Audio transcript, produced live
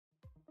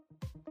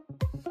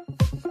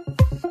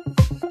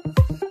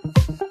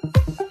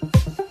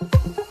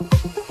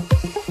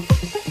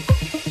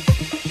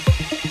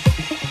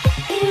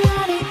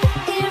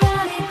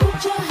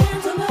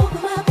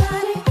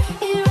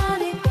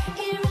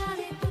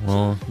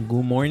Well,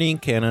 good morning,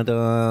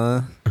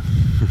 Canada.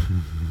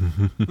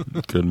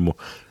 Good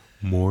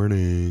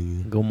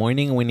morning. Good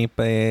morning,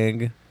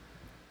 Winnipeg.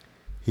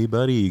 Hey,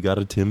 buddy, you got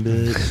a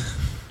Timbit?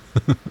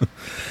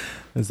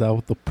 Is that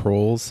what the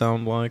proles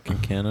sound like in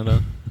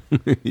Canada?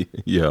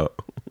 Yeah.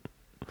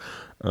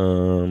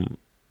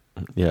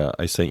 Yeah,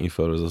 I sent you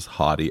photos. This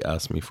hottie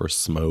asked me for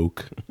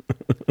smoke.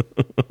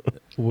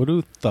 What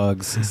do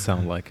thugs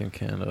sound like in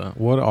Canada?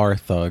 What are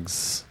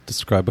thugs?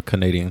 Describe a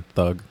Canadian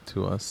thug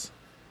to us.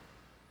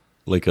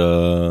 Like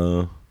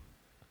that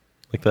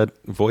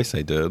voice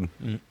I did.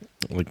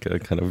 Like a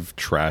kind of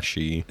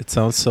trashy. It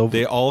sounds so...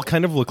 They all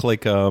kind of look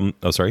like,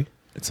 sorry?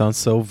 It sounds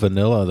so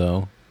vanilla,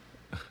 though.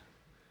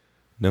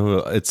 No,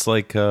 it's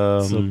like,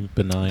 So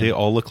benign. they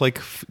all look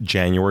like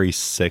January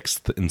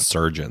 6th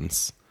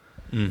insurgents.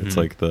 Mm-hmm. It's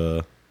like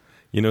the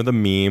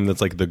meme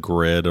that's like the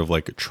grid of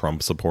like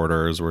Trump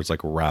supporters where it's like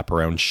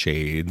wraparound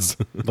shades.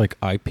 Like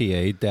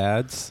IPA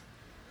dads?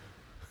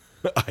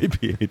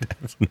 IPA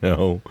dads.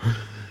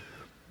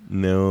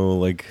 No,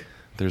 like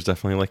there's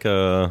definitely like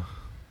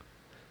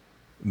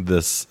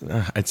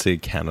I'd say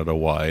Canada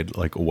wide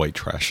like white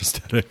trash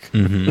aesthetic.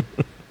 Mm-hmm.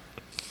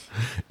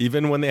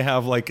 Even when they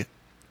have like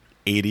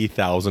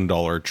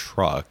 $80,000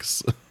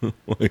 trucks.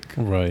 Like,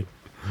 Right.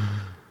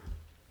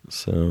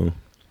 so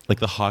like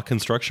the hot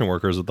construction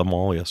workers at the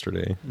mall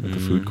yesterday at the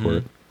food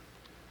court.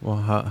 Well,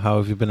 how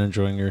have you been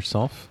enjoying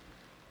yourself?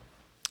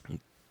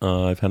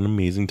 I've had an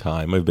amazing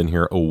time. I've been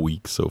here a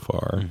week so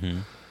far. Mm-hmm.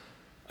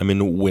 I'm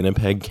in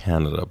Winnipeg,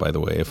 Canada, by the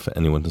way, if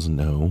anyone doesn't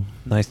know.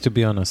 Nice to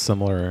be on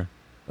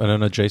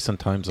an adjacent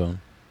time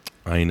zone.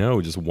 I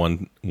know, just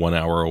one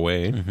hour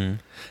away. Mm-hmm.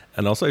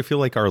 And also I feel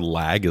like our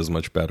lag is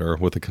much better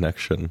with the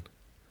connection.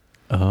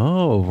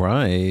 Oh,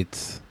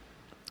 right.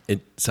 It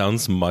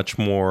sounds much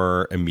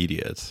more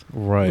immediate.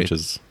 Right. Which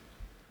is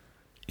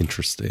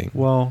interesting.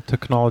 Well,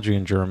 technology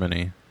in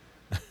Germany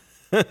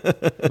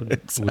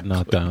would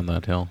not down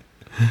that hill.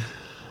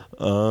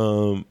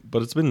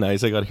 But it's been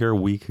nice. I got here a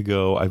week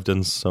ago. I've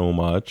done so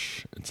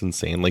much. It's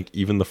insane. Like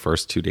even the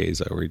first 2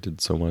 days I already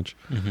did so much.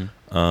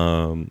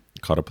 Mm-hmm.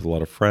 Caught up with a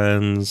lot of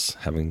friends,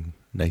 having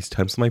nice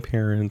times with my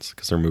parents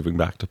because they're moving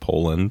back to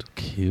Poland.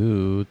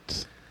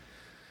 Cute.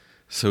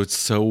 So it's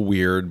so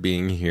weird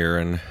being here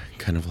and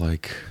kind of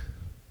like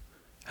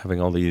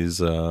having all these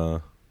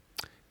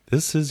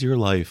this is your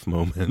life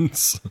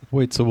moments.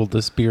 Wait, so will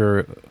this be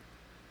your...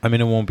 I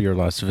mean, it won't be your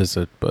last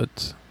visit,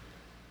 but...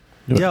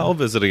 Yeah, I'll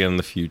visit again in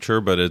the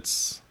future, but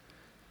it's,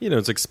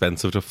 it's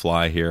expensive to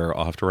fly here.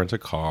 I'll have to rent a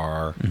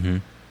car. Mm-hmm.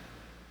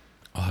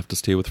 I'll have to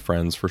stay with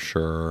friends for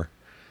sure.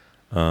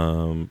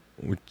 So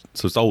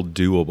it's all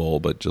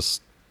doable, but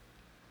just,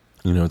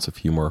 it's a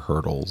few more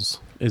hurdles.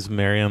 Is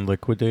Marian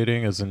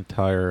liquidating his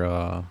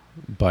entire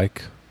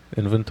bike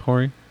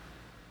inventory?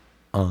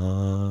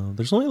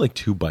 There's only like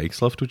 2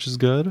 bikes left, which is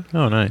good.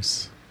 Oh,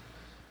 nice.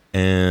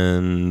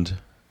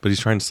 But he's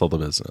trying to sell the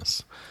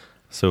business.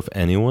 So if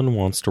anyone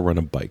wants to run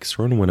a bike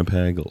store in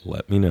Winnipeg,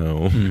 let me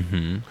know.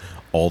 Mm-hmm.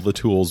 All the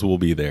tools will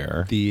be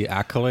there. The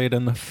accolade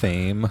and the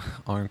fame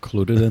are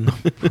included in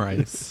the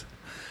price.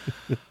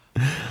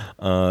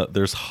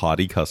 There's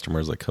haughty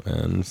customers that come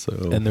in.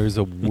 So And there's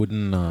a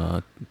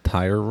wooden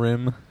tire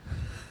rim.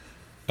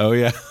 Oh,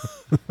 yeah.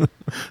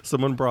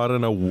 Someone brought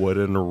in a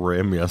wooden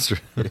rim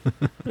yesterday.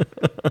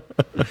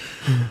 I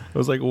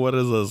was like, what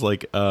is this?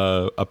 Like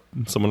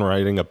someone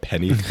riding a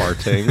penny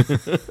farting?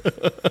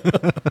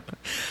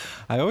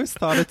 I always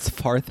thought it's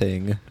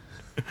farthing.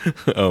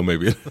 Oh,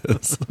 maybe it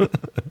is.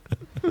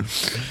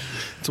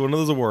 It's one of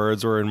those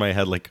words where in my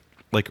head, like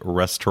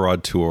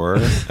restaurateur.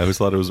 I always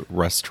thought it was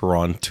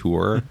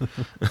restaurateur.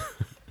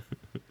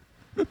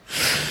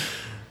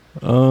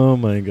 Oh,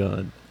 my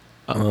God.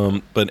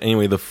 But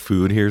anyway, the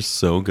food here's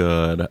so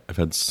good. I've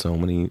had so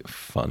many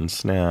fun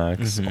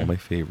snacks, all my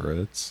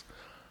favorites,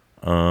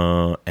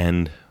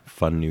 and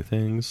fun new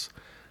things.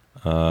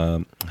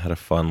 Had a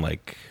fun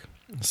like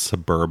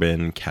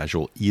suburban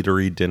casual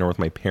eatery dinner with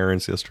my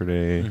parents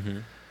yesterday.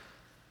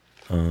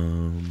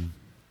 And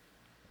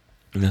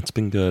that's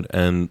been good.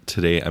 And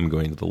today I'm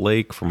going to the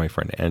lake for my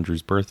friend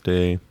Andrew's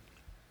birthday.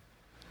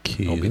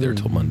 Cute. I'll be there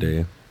till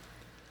Monday.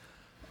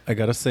 I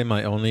gotta say,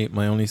 my only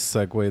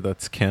segue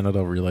that's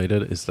Canada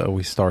related is that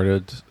we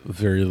started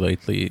very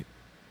late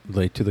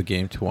to the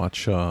game to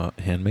watch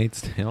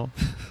Handmaid's Tale,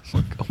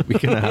 like a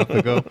week and a half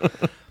ago.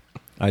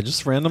 I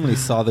just randomly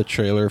saw the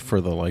trailer for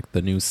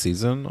the new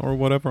season or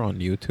whatever on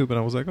YouTube, and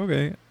I was like,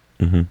 okay,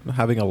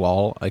 having a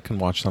lull, I can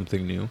watch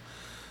something new.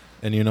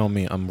 And you know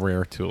me, I'm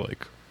rare to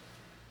like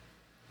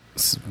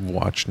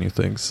watch new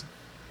things.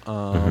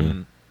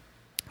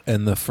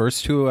 And the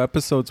first 2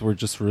 episodes were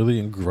just really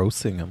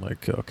engrossing and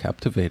like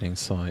captivating.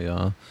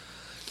 So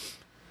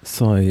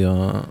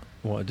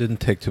it didn't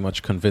take too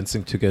much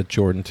convincing to get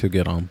Jordan to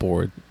get on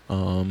board.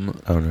 Oh,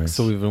 nice.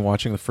 So we've been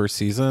watching the first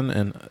season,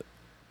 and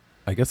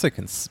I guess I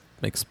can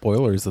make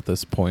spoilers at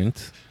this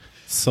point.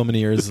 So many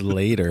years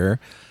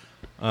later,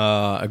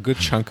 a good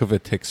chunk of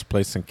it takes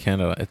place in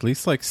Canada, at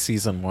least like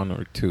season 1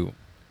 or 2.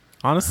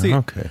 Honestly,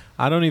 okay.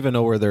 I don't even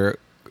know where they're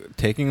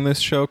taking this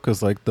show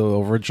because like the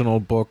original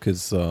book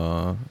is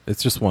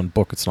it's just one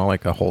book. It's not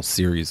like a whole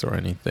series or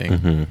anything.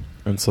 Mm-hmm.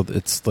 And so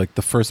it's like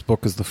the first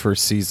book is the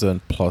first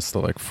season plus the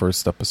like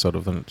first episode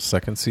of the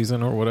second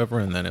season or whatever,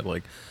 and then it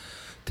like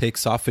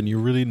takes off, and you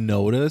really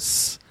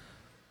notice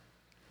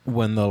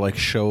when the like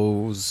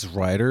show's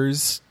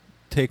writers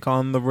take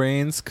on the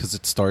reins because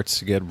it starts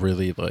to get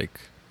really like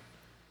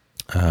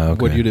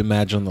what you'd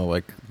imagine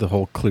the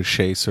whole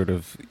cliche sort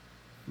of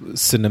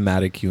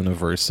cinematic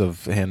universe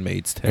of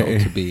Handmaid's Tale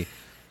to be.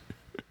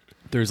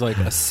 There's like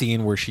a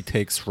scene where she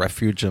takes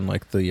refuge in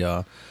like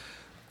the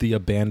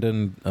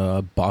abandoned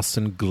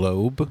Boston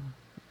Globe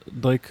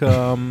like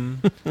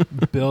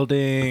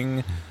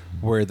building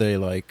where they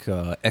like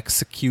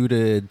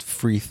executed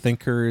free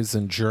thinkers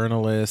and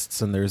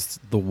journalists, and there's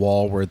the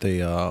wall where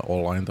they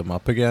all lined them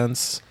up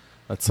against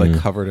that's like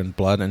covered in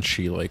blood, and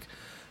she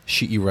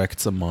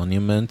erects a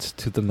monument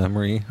to the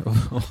memory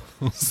of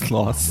those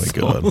lost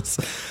souls.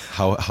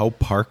 How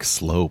Park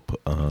Slope?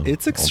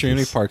 It's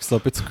extremely Park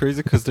Slope. It's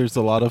crazy because there's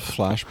a lot of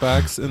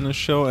flashbacks in the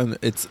show, and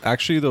it's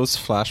actually those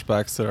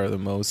flashbacks that are the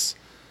most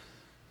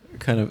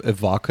kind of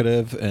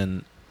evocative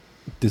and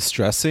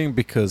distressing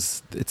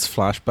because it's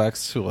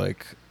flashbacks to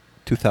like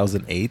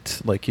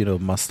 2008, like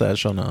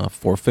mustache on a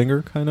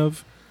forefinger kind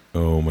of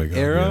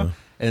era,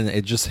 and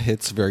it just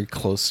hits very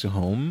close to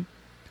home.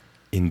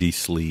 Indie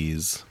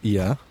sleaze.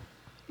 Yeah.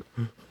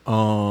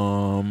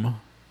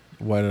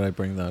 Why did I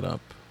bring that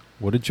up?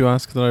 What did you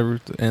ask that I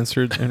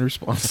answered in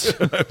response?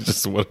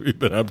 Just what have you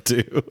been up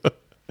to?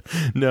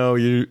 No,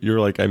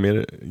 you're like I made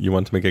it. You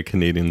want to make a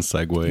Canadian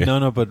segue?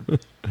 No, but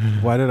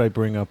why did I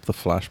bring up the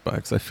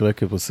flashbacks? I feel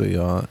like it was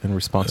in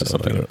response to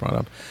something I brought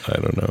up. I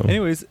don't know.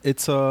 Anyways,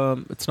 it's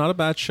not a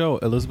bad show.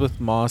 Elizabeth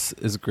Moss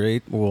is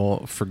great.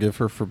 We'll forgive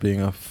her for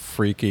being a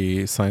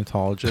freaky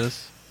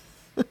Scientologist.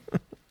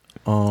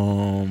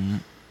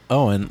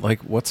 Oh, and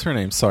like, what's her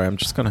name? Sorry, I'm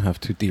just gonna have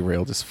to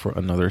derail this for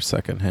another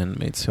second.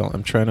 Handmaid's Tale.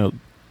 I'm trying to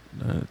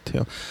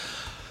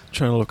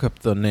look up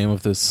the name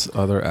of this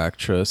other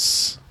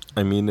actress.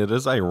 I mean, it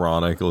is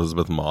ironic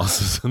Elizabeth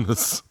Moss is in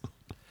this.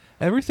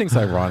 Everything's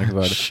ironic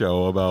about it.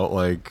 Show about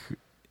like,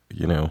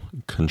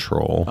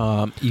 control.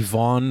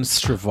 Yvonne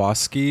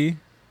Strahovski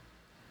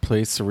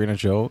plays Serena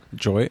Joy.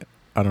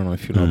 I don't know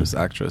if you know this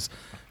actress.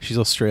 She's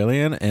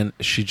Australian, and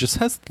she just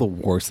has the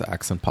worst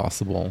accent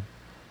possible.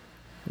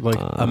 Like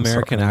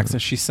American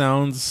accent. She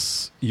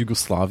sounds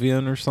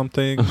Yugoslavian or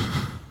something.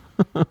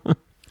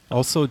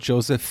 Also,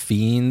 Joseph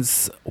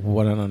Fiennes,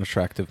 what an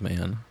unattractive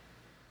man.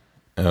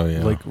 Oh,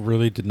 yeah. Like,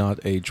 really did not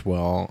age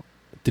well.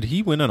 Did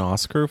he win an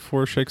Oscar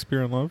for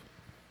Shakespeare in Love?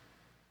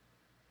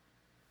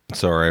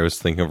 Sorry, I was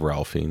thinking of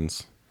Ralph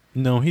Fiennes.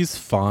 No, he's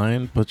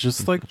fine, but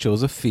just like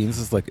Joseph Fiennes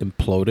is like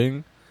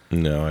imploding.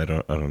 No, I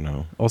don't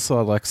know.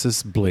 Also,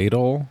 Alexis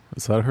Bledel.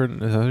 Is that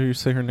how you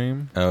say her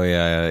name? Oh,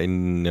 yeah, I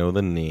know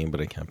the name, but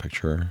I can't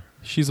picture her.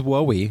 She's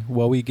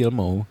Wowie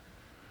Gilmore.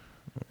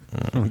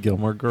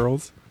 Gilmore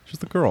Girls. She's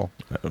the girl.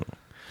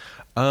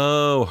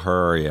 Oh,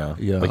 her, yeah.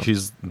 Like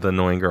she's the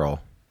annoying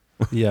girl.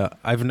 Yeah,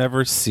 I've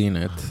never seen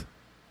it.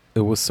 It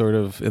was sort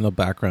of in the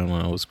background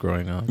when I was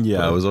growing up.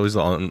 Yeah, it was always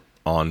on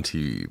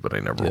TV, but I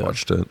never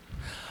watched it.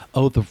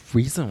 Oh, the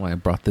reason why I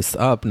brought this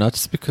up, not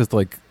just because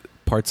like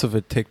parts of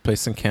it take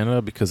place in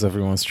Canada because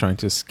everyone's trying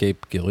to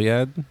escape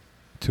Gilead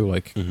to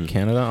like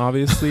Canada,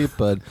 obviously,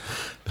 but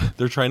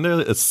they're trying to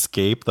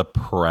escape the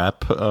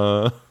PrEP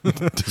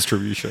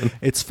distribution.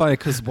 It's funny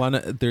because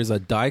there's a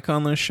dyke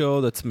on the show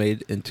that's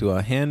made into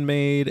a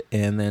handmaid,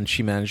 and then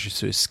she manages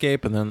to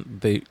escape, and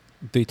then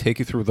they take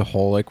you through the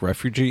whole like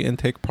refugee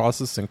intake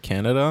process in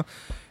Canada,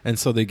 and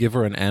so they give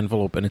her an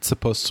envelope, and it's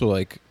supposed to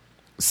like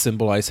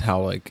symbolize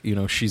how like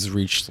she's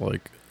reached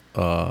like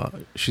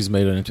she's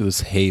made it into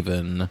this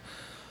haven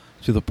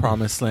to the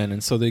promised land,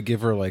 and so they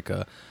give her like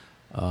a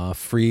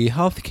free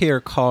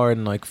healthcare card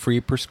and like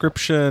free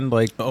prescription.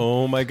 Like,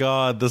 oh my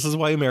god, this is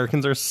why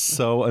Americans are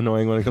so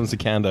annoying when it comes to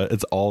Canada.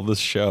 It's all this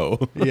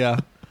show. Yeah,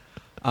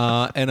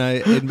 and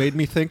it made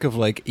me think of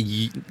like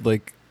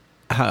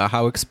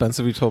how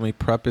expensive you told me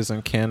PrEP is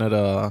in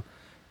Canada.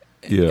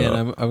 Yeah,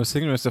 and I was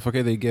thinking to myself,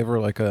 okay, they give her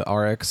like a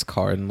RX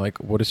card, and like,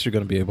 what is she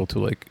going to be able to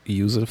like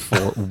use it for?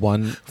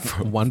 one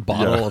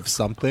bottle of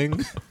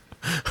something.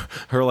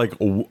 Her like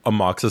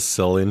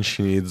amoxicillin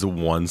she needs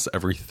once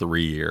every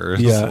 3 years.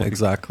 Yeah,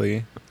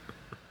 exactly.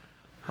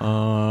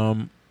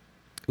 Ooh,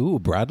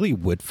 Bradley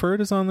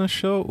Whitford is on this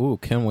show. Ooh,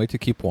 can't wait to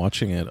keep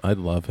watching it. I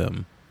love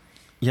him.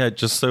 Yeah,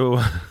 just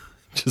so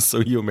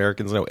you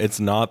Americans know, it's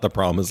not The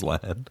Promised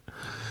Land.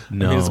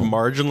 No, I mean, it's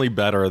marginally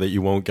better that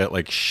you won't get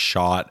like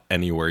shot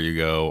anywhere you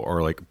go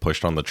or like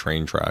pushed on the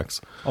train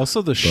tracks.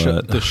 Also, the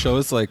show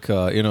is like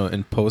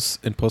in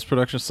post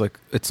production, it's like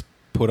it's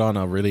put on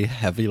a really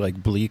heavy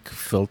like bleak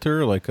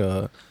filter, like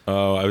a.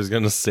 Oh, I was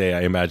gonna say,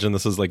 I imagine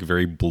this is like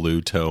very blue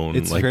tone.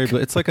 It's like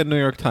it's like a New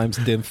York Times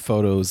dim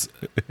photos.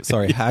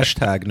 Sorry,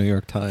 hashtag New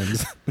York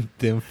Times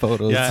dim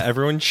photos. Yeah,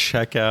 everyone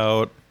check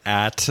out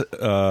at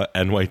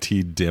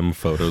NYT dim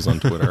photos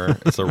on Twitter.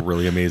 It's a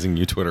really amazing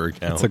new Twitter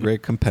account. It's a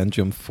great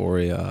compendium for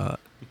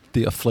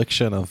the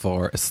affliction of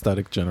our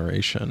aesthetic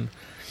generation.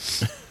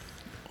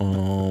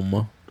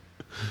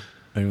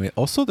 Anyway,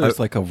 also there's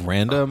like a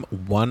random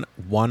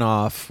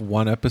one-off,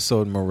 one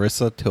episode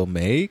Marissa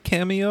Tomei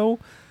cameo.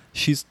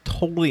 She's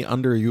totally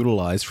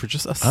underutilized for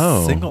just a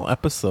single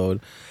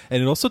episode.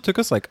 And it also took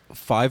us like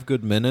 5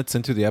 good minutes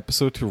into the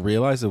episode to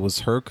realize it was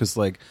her, because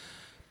like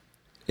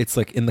it's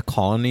like in the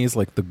colonies,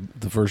 like the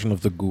version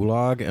of the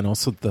gulag, and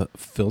also the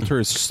filter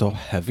is so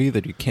heavy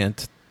that you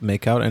can't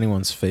make out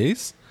anyone's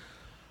face.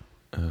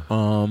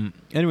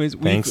 Anyways,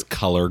 thanks,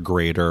 color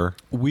grader.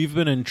 We've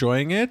been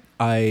enjoying it.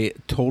 I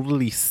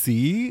totally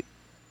see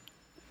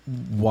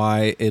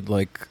why it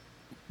like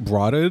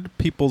rotted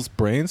people's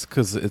brains,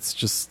 because it's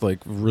just like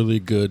really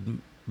good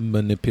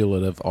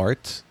manipulative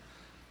art.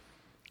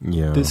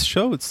 Yeah, this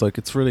show, it's like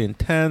it's really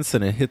intense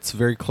and it hits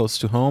very close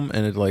to home,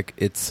 and it like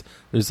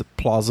there's a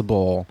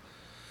plausible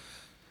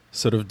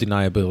sort of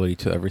deniability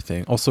to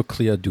everything. Also,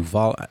 Clea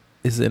Duval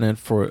is in it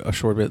for a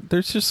short bit.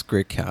 There's just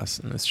great cast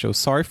in this show.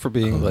 Sorry for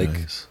being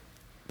nice.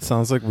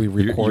 Sounds like we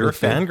recorded. You're a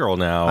fangirl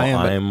now.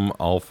 I'm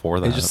all for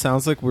that. It just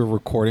sounds like we're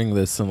recording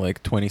this in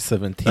like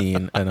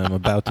 2017, and I'm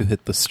about to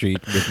hit the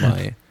street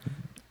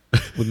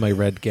with my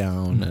red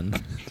gown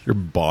and your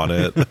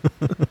bonnet.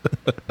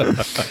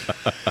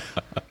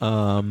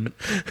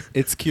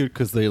 It's cute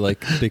because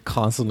they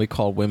constantly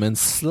call women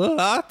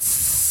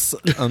sluts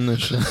on the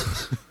show.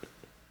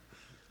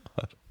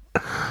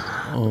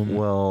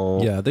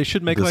 They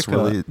should make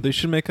they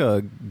should make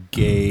a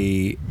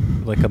gay,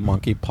 like a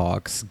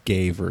monkeypox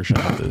gay version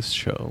of this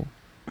show.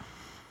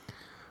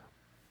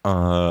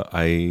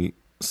 I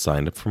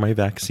signed up for my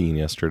vaccine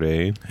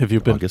yesterday. Have you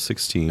been August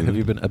 16? Have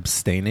you been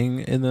abstaining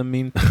in the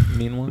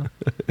meanwhile?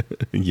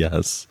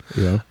 Yes.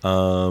 Yeah.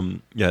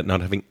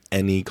 Not having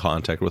any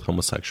contact with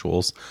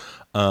homosexuals.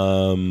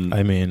 I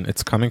mean,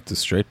 it's coming to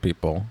straight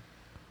people.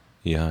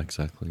 Yeah,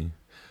 exactly.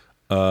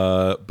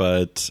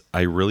 But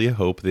I really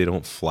hope they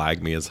don't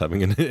flag me as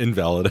having an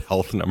invalid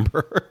health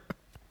number.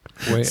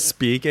 Wait.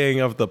 Speaking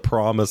of the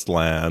promised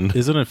land.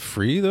 Isn't it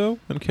free, though,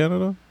 in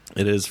Canada?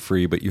 It is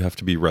free, but you have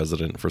to be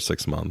resident for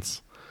 6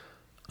 months.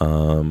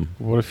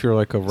 What if you're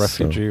like a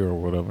refugee or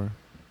whatever?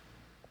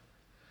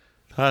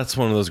 That's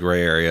one of those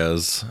gray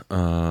areas.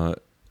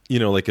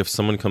 Like if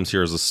someone comes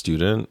here as a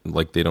student,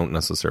 like they don't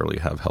necessarily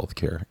have health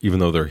care, even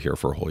though they're here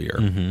for a whole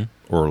year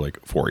or like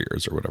 4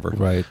 years or whatever.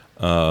 Right.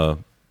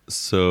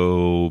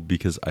 So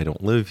because I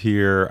don't live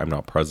here, I'm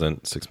not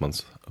present 6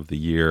 months of the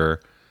year,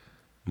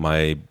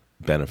 my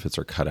benefits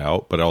are cut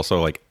out. But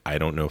also, like, I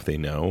don't know if they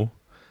know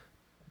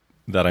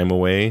that I'm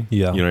away.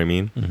 Yeah. You know what I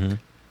mean? Mm-hmm.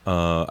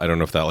 I don't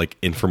know if that, like,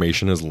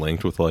 information is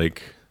linked with,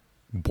 like,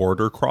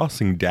 border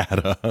crossing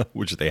data,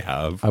 which they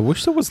have. I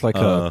wish there was, like,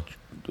 a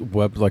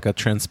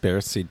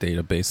transparency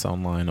database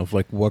online of,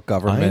 like, what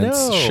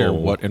governments share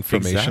what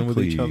information with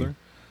each other.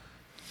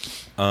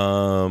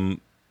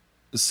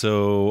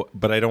 So,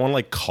 but I don't want to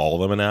like call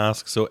them and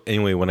ask. So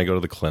anyway, when I go to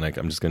the clinic,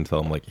 I'm just going to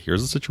tell them like,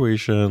 here's the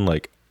situation.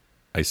 Like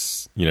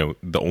the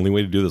only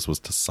way to do this was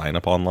to sign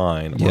up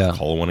online or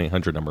call a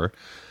 1-800 number.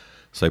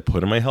 So I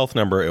put in my health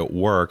number. It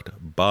worked,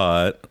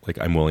 but like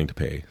I'm willing to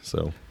pay.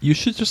 So you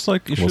should just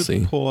like, you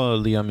should pull a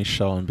Lea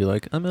Michele and be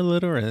like, I'm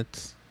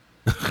illiterate.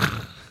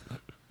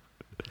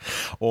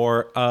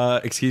 Or,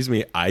 excuse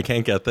me, I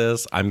can't get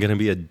this. I'm going to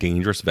be a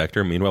dangerous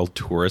vector. Meanwhile,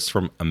 tourists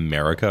from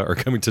America are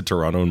coming to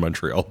Toronto and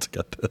Montreal to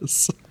get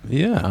this.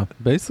 Yeah,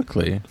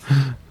 basically.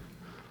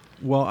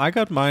 Well, I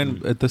got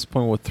mine at this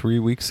point, 3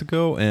 weeks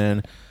ago?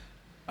 And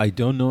I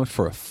don't know it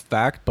for a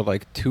fact, but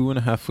like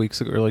 2.5 weeks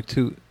ago, or like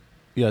 2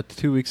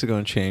 weeks ago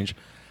and change,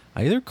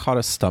 I either caught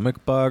a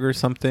stomach bug or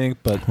something,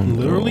 but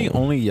literally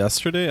only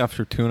yesterday,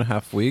 after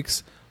 2.5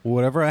 weeks,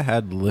 whatever I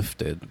had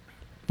lifted.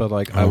 But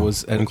like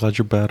I'm glad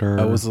you're better.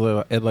 I was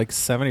at like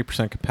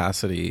 70%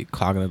 capacity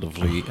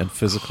cognitively and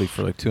physically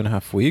for like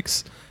 2.5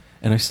 weeks,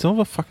 and I still have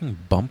a fucking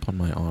bump on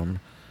my arm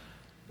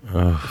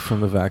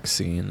from the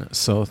vaccine.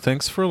 So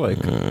thanks for like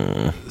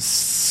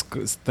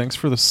thanks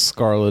for the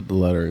scarlet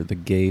letter, the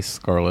gay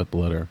scarlet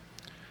letter.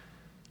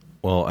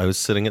 Well, I was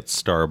sitting at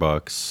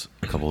Starbucks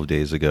a couple of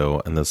days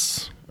ago, and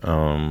this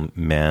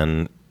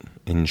man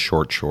in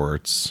short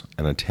shorts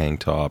and a tank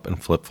top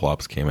and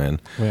flip-flops came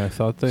in. Wait, I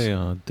thought they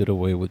did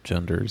away with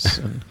genders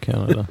in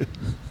Canada.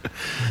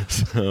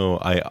 So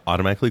I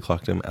automatically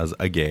clocked him as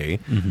a gay,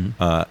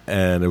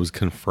 and it was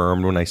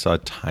confirmed when I saw a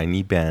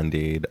tiny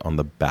Band-Aid on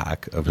the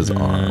back of his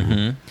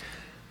arm.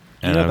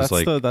 And I was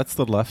that's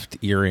the left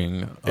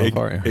earring of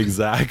our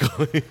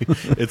exactly.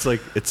 It's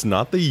like, it's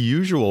not the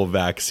usual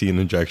vaccine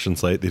injection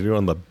site. They do it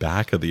on the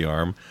back of the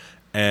arm.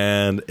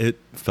 And it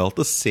felt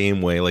the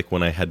same way like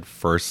when I had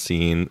first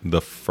seen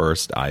the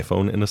first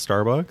iPhone in a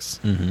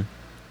Starbucks.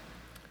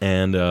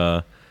 And,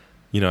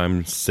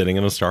 I'm sitting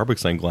in a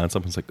Starbucks and I glance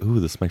up and it's like, ooh,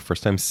 this is my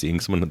first time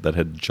seeing someone that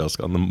had just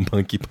gotten the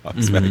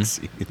monkeypox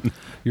vaccine.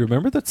 You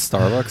remember that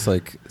Starbucks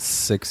like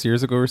 6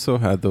 years ago or so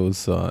had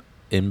those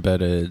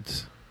embedded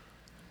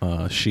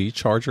Qi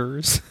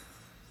chargers?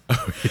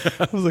 Oh,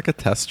 yeah. It was like a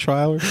test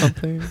trial or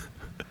something.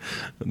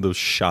 Those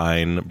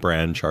Shine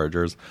brand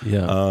chargers.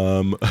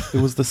 Yeah. It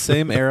was the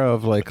same era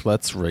of like,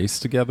 let's race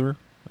together.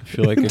 I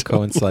feel like it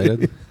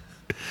coincided.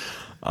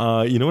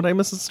 You know what I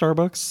miss at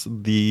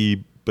Starbucks?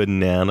 The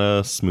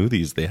banana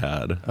smoothies they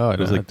had. Oh, it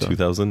was like I don't.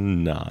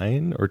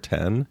 2009 or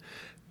 10.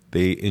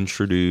 They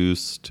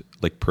introduced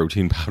like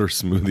protein powder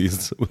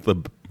smoothies with the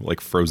like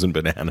frozen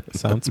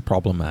bananas. Sounds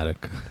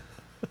problematic.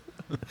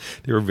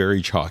 They were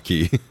very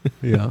chalky.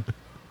 Yeah.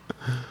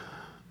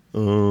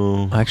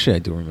 Oh, Actually, I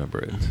do remember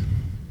it.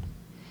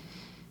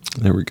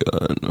 there we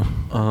go.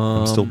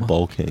 I'm still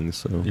bulking,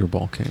 so You're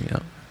bulking, yeah.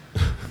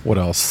 What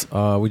else?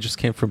 We just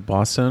came from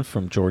Boston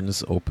from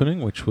Jordan's opening,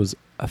 which was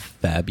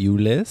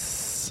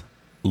fabulous.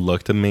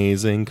 looked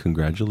amazing.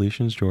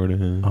 Congratulations,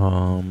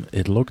 Jordan.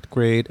 It looked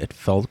great. It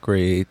felt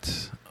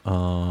great.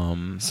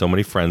 So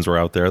many friends were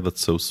out there.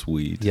 That's so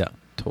sweet. Yeah,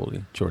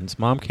 totally. Jordan's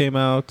mom came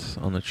out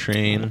on the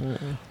train.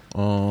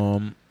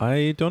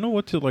 I don't know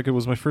what to like. It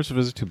was my first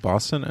visit to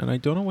Boston, and I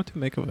don't know what to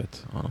make of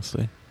it,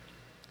 honestly.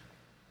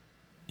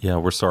 Yeah,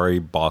 we're sorry,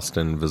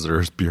 Boston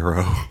Visitors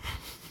Bureau.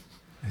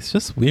 It's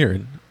just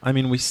weird. I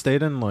mean, we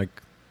stayed in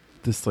like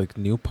this like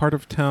new part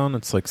of town.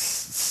 It's like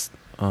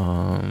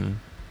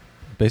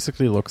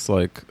basically looks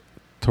like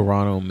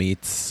Toronto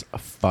meets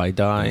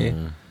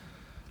Fidei.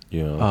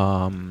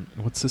 Yeah.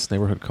 What's this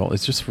neighborhood called?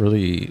 It's just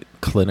really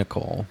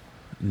clinical.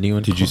 New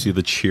and Did you see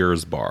the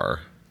Cheers bar?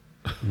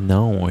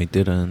 No, I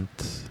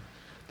didn't.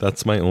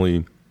 That's my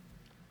only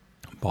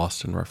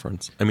Boston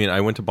reference. I mean,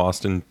 I went to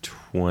Boston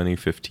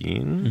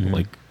 2015,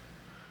 like,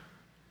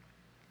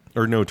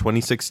 or no,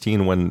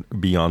 2016 when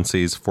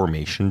Beyonce's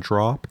Formation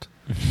dropped,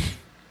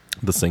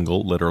 the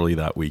single, literally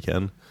that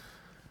weekend.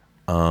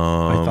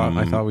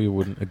 I thought we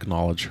wouldn't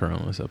acknowledge her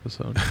on this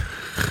episode.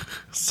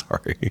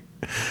 Sorry.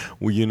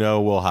 Well, you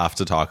know, we'll have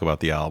to talk about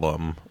the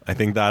album. I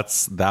think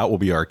that will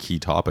be our key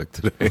topic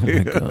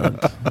today.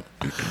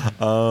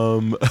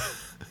 Oh my god.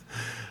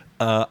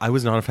 I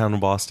was not a fan of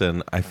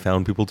Boston. I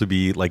found people to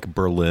be like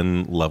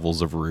Berlin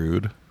levels of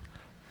rude.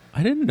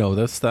 I didn't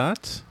notice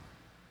that.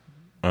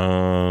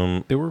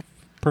 They were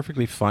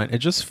perfectly fine. It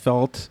just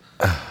felt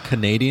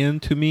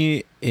Canadian to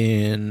me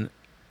in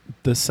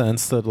the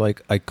sense that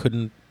like I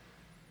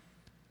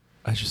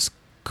just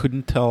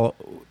couldn't tell,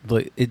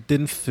 like it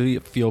didn't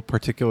feel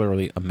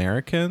particularly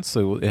American,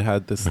 so it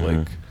had this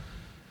like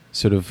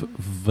sort of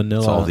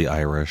vanilla. It's all the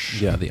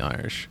Irish. Yeah, the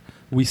Irish.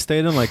 We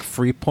stayed in like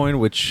Freepoint,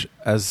 which,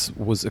 as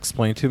was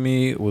explained to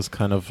me, was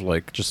kind of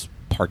like just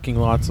parking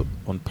lots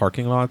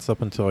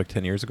up until like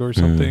 10 years ago or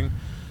something.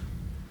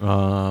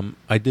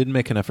 I did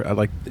make an effort.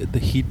 The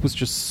heat was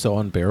just so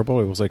unbearable.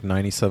 It was like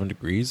 97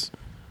 degrees.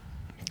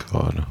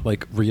 God.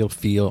 Like real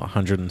feel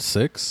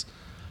 106.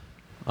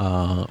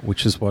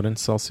 Which is what in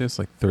Celsius?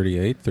 Like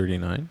 38,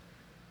 39?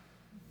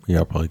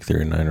 Yeah, probably like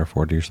 39 or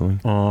 40 or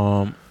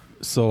something.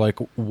 So like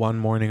one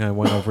morning I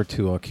went over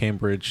to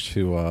Cambridge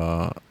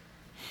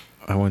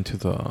I went to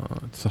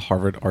the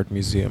Harvard Art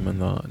Museum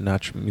and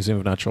the Museum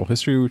of Natural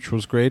History, which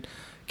was great.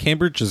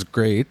 Cambridge is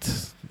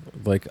great.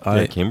 Like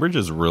Cambridge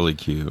is really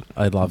cute.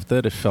 I loved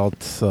it. It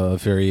felt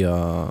very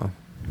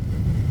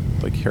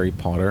like Harry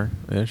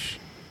Potter-ish,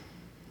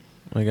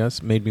 I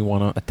guess. Made me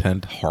want to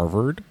attend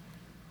Harvard.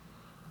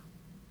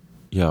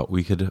 Yeah,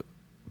 we could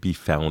be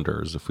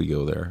founders if we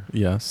go there.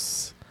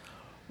 Yes.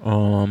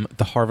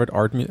 The Harvard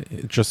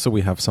Art just so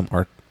we have some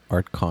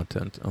art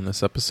content on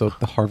this episode.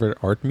 The Harvard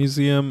Art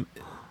Museum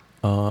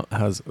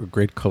has a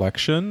great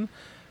collection.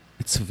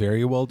 It's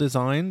very well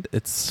designed.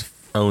 Is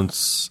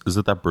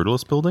it that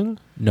Brutalist building?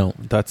 No,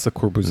 that's the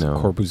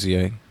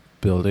Corbusier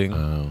building.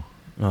 Oh.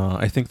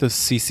 I think the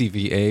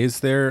CCVA is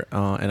there,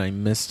 and I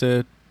missed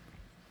it.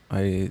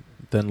 I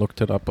then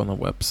looked it up on the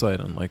website,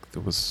 and like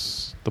there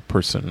was the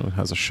person who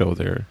has a show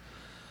there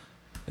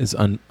is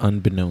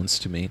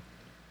unbeknownst to me.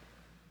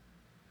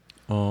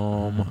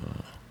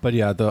 But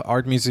yeah, the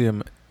art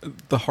museum,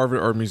 the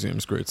Harvard Art Museum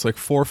is great. It's like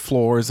 4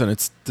 floors, and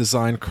it's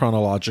designed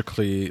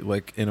chronologically,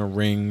 like in a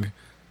ring,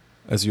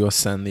 as you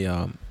ascend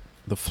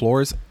the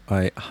floors.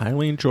 I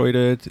highly enjoyed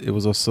it. It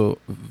was also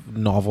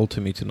novel to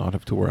me to not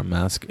have to wear a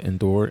mask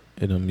indoor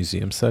in a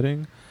museum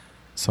setting,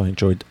 so I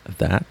enjoyed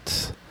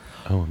that.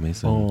 Oh,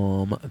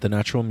 amazing. The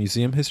Natural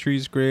Museum History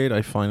is great.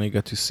 I finally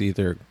got to see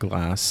their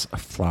glass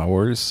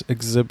flowers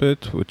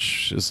exhibit,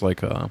 which is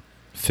like a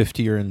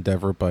 50-year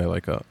endeavor by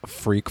like a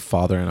freak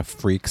father and a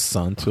freak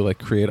son to like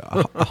create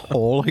a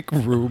whole like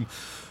room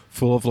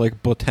full of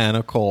like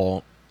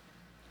botanical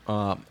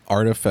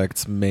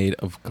artifacts made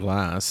of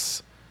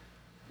glass,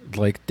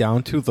 like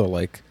down to the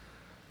like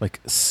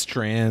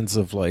strands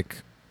of like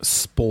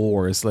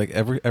spores. Like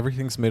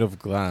everything's made of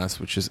glass,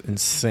 which is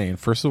insane.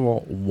 First of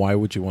all, why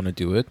would you want to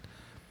do it?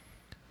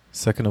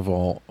 Second of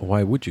all,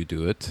 why would you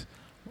do it?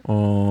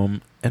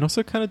 And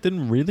also, it kind of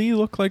didn't really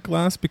look like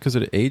glass because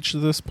it aged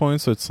at this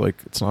point, so it's like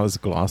it's not as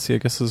glossy, I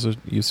guess, as it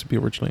used to be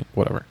originally.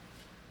 Whatever.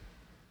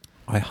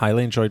 I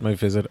highly enjoyed my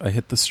visit. I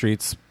hit the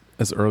streets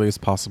as early as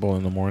possible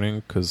in the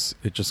morning because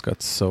it just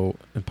got so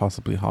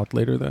impossibly hot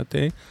later that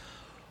day.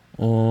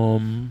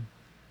 Oh,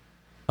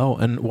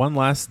 and one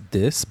last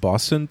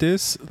Boston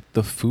diss.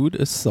 The food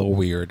is so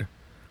weird.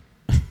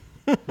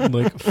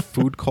 Like,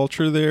 food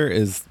culture there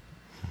is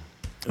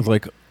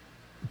like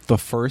the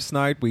first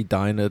night we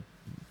dined at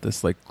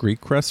this like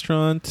Greek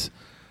restaurant.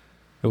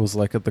 It was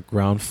like at the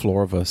ground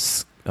floor of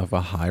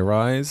a high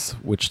rise.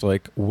 Which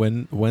like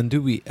when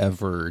do we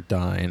ever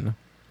dine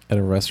at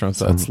a restaurant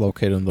that's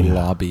located in the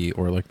lobby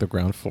or like the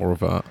ground floor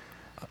of a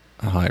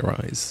high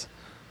rise?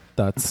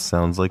 That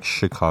sounds like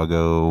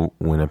Chicago,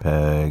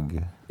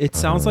 Winnipeg. It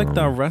sounds like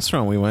that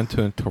restaurant we went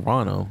to in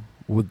Toronto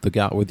with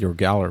with your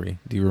gallery.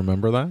 Do you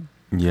remember that?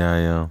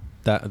 Yeah.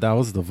 That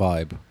was the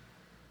vibe.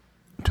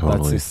 Totally.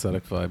 That's the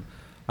aesthetic vibe.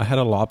 I had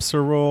a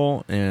lobster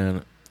roll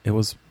and it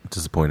was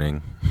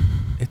disappointing.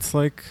 It's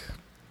like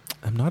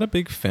I'm not a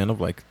big fan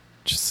of like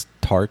just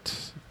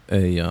tart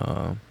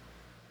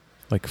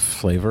like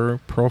flavor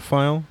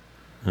profile.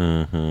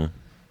 Mm-hmm.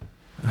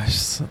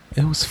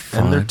 It was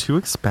fun. And they're too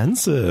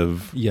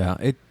expensive. Yeah,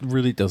 it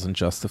really doesn't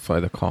justify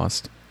the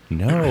cost.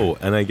 No,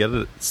 and I get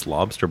it, it's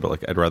lobster, but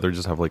like I'd rather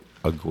just have like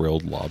a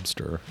grilled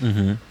lobster.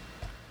 Mm-hmm.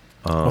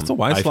 Also,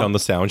 I found the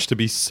sandwich to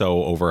be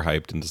so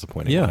overhyped and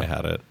disappointing when I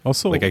had it.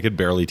 Also, like I could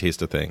barely taste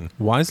a thing.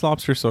 Why is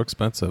lobster so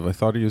expensive? I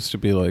thought it used to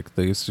be like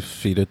they used to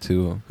feed it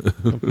to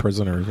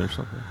prisoners or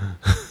something.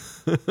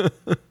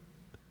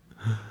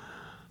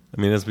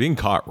 I mean, it's being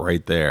caught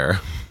right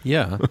there.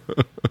 Yeah.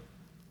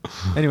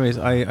 Anyways,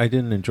 I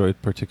didn't enjoy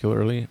it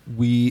particularly.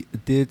 We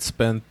did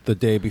spend the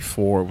day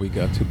before we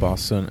got to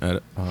Boston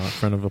at a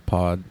friend of a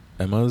pod,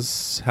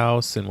 Emma's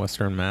house in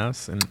Western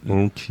Mass.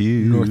 In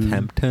cute.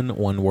 Northampton,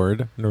 one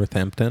word,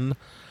 Northampton.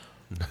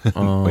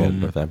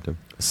 Northampton.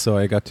 So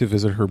I got to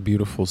visit her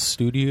beautiful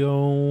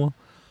studio.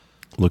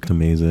 Looked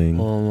amazing.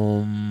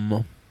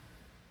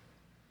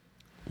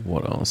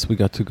 What else? We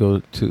got to go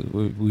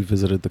to... We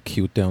visited the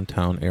cute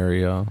downtown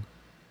area.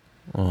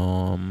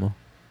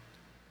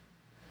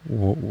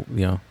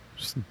 Yeah,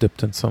 just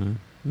dipped in some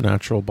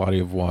natural body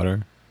of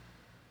water.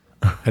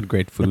 Had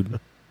great food.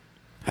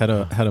 Had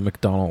a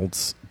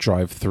McDonald's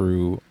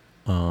drive-through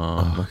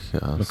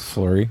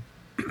McFlurry.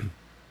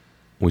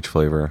 Which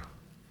flavor?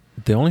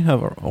 They only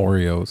have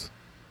Oreos.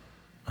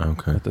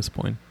 Okay. At this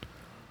point.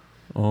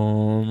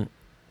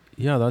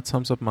 Yeah, that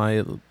sums up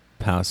my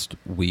past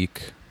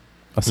week.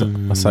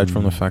 Aside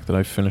from the fact that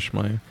I finished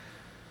my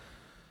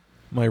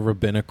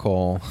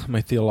rabbinical,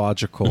 my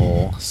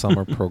theological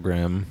summer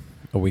program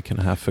a week and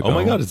a half ago. Oh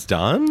my God, it's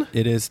done?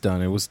 It is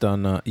done. It was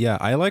done. Yeah,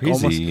 I like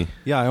Crazy.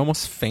 I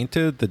almost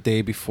fainted the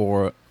day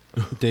before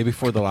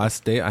the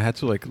last day. I had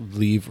to like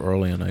leave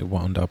early and I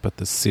wound up at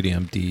the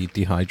CityMD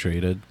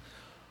dehydrated.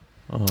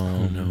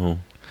 Oh no.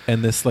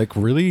 And this like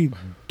really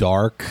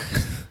dark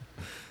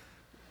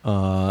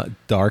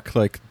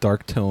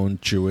tone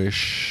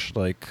Jewish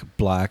like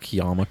black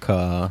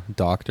yarmulke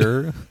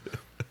doctor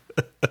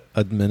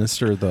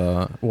administered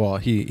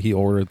he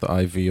ordered the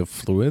IV of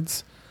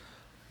fluids.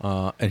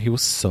 And he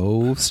was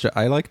so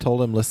I like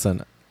told him,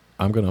 listen,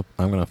 I'm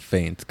gonna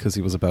faint because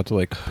he was about to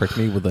like prick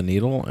me with a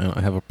needle and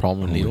I have a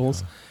problem with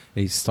needles.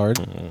 And he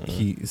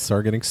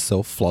started getting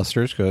so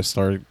flustered because I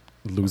started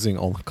losing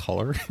all the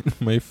color in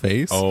my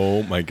face.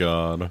 Oh my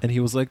God. And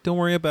he was like, don't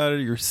worry about it,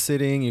 you're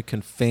sitting, you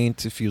can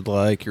faint if you'd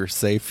like, you're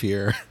safe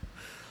here.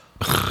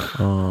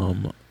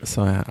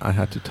 So I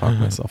had to talk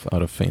myself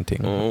out of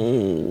fainting.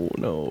 Oh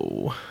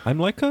no. I'm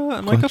like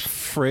a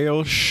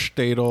frail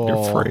shtetl.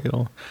 You're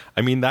frail.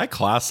 I mean, that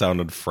class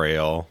sounded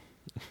frail.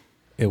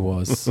 It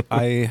was.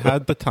 I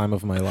had the time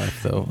of my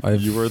life though.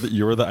 You were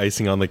the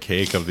icing on the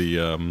cake of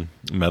the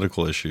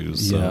medical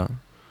issues. So. Yeah.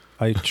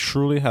 I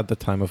truly had the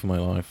time of my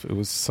life. It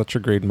was such a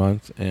great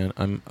month,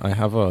 and I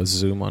have a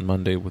Zoom on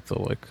Monday with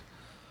the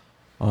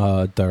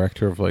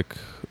director of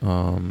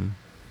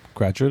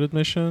graduate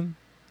admission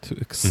to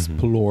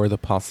explore the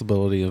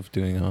possibility of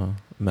doing a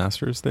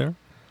master's there.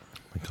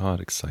 Oh my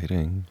God,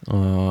 exciting!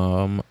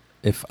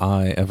 If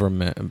I ever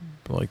am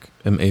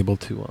able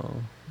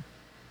to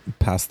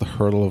pass the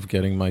hurdle of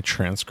getting my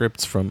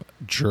transcripts from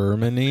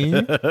Germany,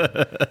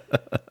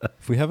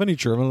 if we have any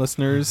German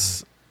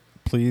listeners,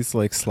 please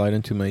slide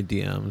into my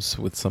DMs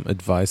with some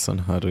advice on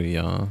how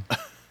to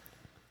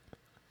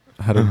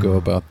go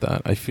about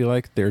that. I feel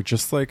like they're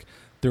just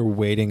they're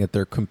waiting at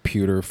their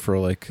computer for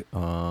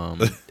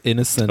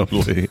innocent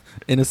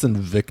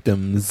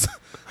victims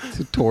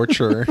to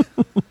torture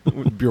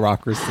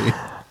bureaucracy.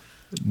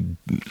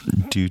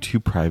 Due to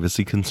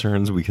privacy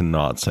concerns, we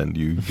cannot send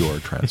you your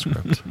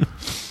transcript.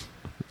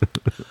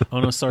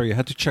 Oh no, sorry, you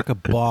had to check a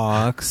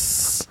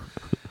box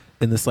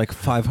in this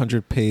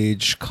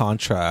 500-page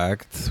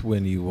contract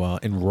when you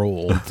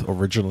enrolled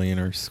originally in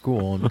our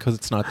school, and because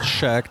it's not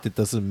checked, it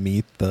doesn't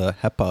meet the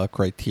HEPA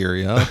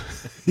criteria.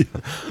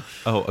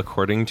 Oh,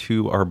 according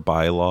to our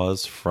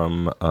bylaws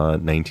from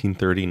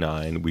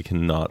 1939, we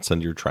cannot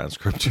send your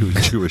transcript to a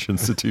Jewish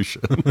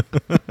institution.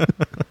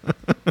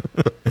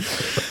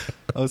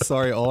 Oh,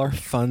 sorry, all our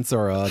funds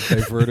are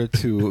diverted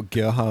to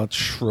Gerhard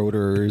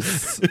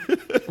Schroeder's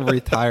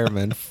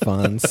retirement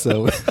fund,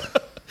 so...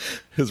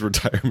 His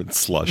retirement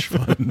slush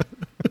fund.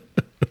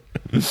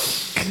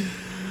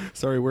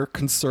 Sorry, we're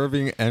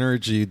conserving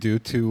energy due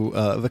to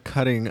the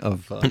cutting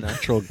of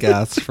natural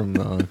gas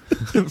from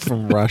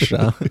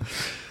Russia.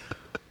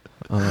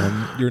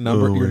 Your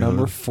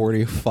number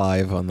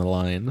 45 on the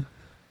line.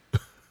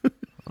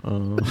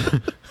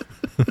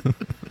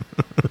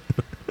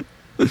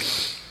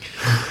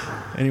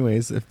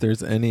 Anyways, if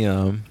there's any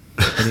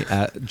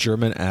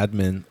German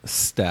admin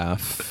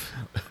staff,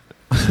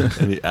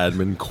 any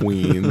admin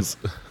queens.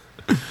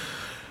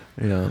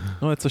 Yeah.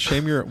 No, it's a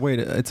shame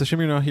it's a shame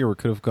you're not here. We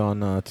could have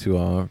gone to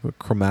a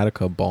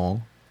Chromatica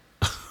ball.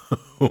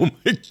 Oh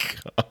my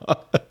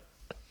god.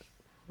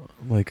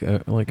 Like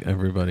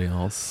everybody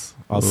else.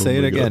 I'll say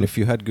it again. God. If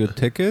you had good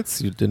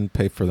tickets, you didn't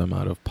pay for them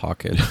out of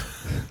pocket.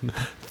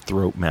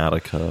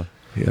 Throatmatica.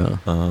 Yeah.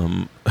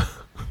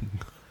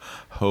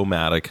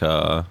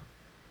 Homatica.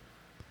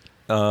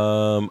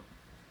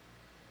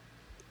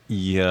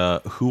 Yeah.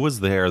 Who was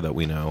there that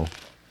we know?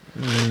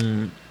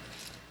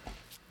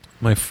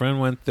 My friend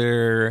went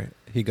there.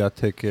 He got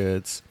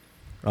tickets.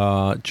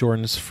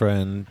 Jordan's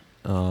friend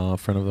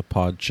of the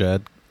pod,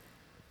 Jed,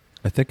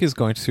 I think he's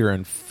going to see her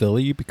in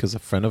Philly because a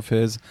friend of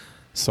his.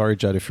 Sorry,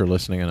 Jed, if you're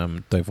listening and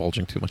I'm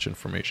divulging too much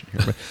information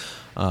here.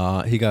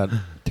 But he got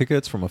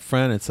tickets from a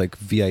friend. It's like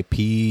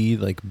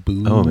VIP, like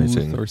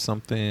booth or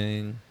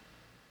something.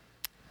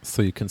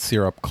 So you can see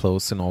her up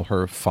close in all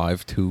her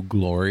 5'2"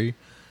 glory.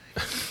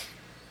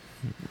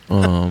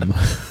 I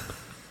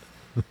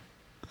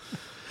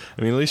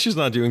mean, at least she's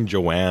not doing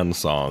Joanne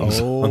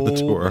songs on the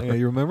tour. Yeah,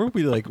 you remember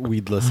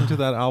we'd listen to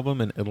that album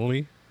in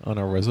Italy on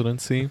our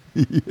residency?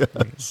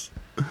 Yes.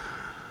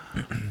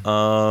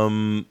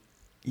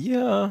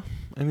 Yeah.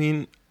 I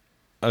mean,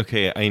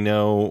 okay, I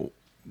know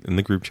in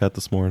the group chat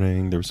this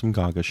morning there was some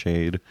Gaga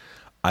shade.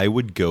 I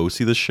would go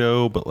see the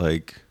show, but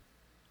like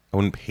I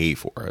wouldn't pay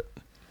for it.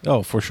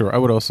 Oh, for sure. I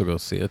would also go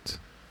see it.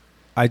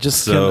 I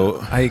just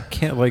I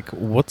can't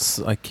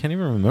even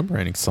remember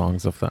any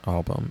songs of that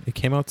album. It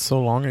came out so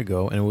long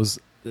ago and it was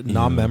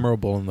not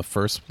memorable in the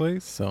first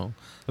place, so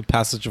the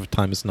passage of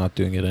time is not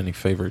doing it any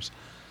favors.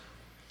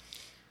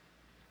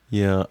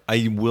 Yeah,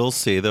 I will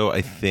say though,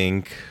 I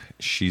think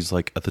she's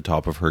like at the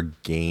top of her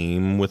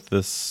game with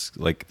this,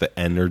 like the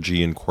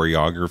energy and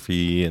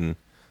choreography and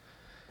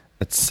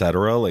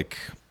etc. Like,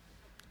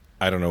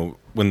 I don't know,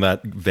 when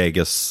that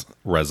Vegas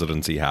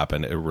residency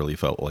happened, it really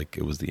felt like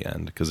it was the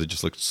end because it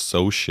just looked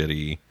so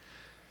shitty.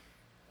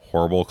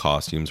 Horrible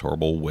costumes,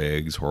 horrible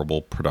wigs,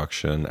 horrible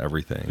production,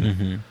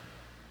 everything.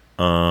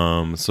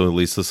 Mm-hmm. So at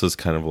least this is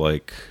kind of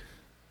like,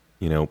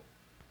 you know,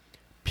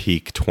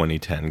 peak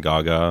 2010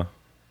 Gaga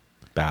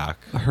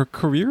back. Her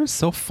career is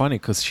so funny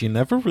because she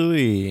never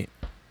really...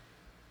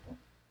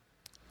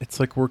 It's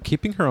like we're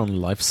keeping her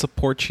on life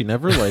support. She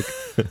never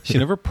she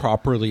never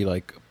properly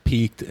like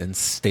peaked and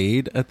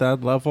stayed at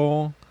that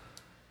level.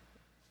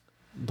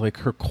 Like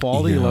her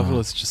quality level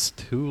is just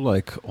too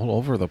like all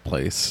over the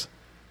place.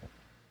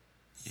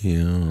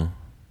 Yeah.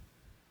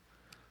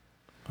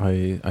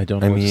 I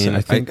don't know.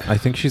 I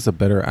think she's a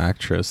better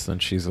actress than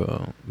she's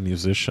a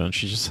musician.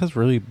 She just has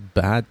really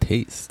bad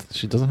taste.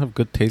 She doesn't have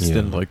good taste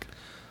in like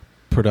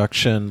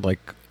production,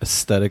 like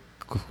aesthetic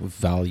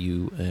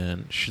value,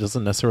 and she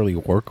doesn't necessarily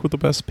work with the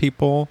best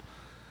people.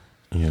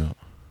 Yeah.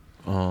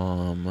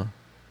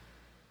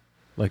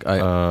 Like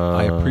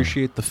I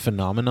appreciate the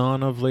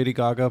phenomenon of Lady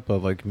Gaga, but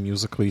like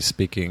musically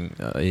speaking,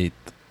 I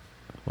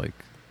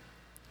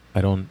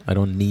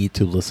don't need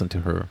to listen to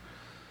her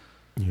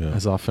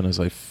as often as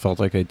I felt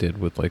like I did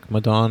with like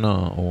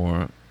Madonna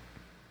or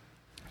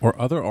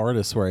other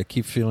artists, where I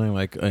keep feeling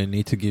like I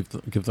need to give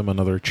them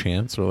another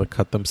chance or like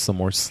cut them some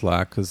more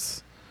slack.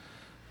 Because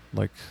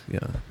like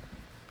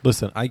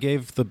listen, I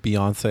gave the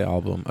Beyonce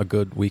album a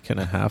good week and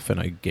a half and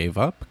I gave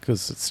up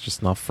because it's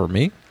just not for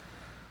me.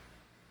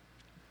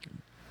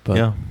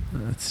 But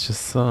it's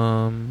just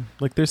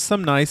like there's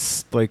some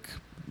nice like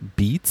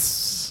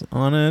beats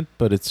on it,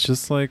 but it's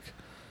just like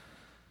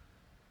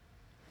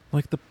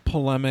the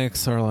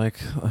polemics are like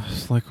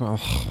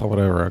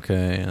whatever,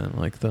 okay, and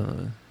like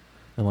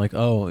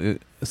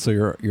so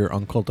your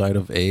uncle died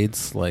of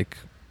AIDS, like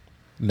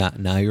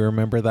now you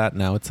remember that,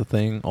 now it's a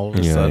thing all of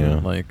a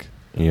sudden, like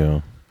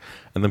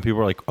and then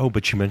people are like, oh,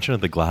 but you mentioned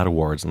at the GLAAD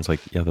Awards, and it's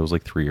like, that was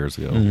like 3 years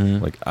ago.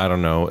 Like, I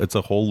don't know, it's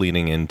a whole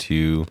leading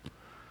into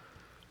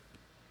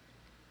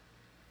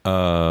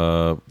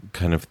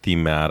kind of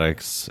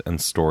thematics and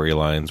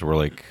storylines where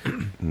like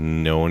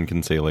no one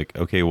can say like,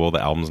 okay, well, the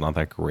album's not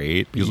that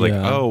great because like,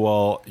 oh,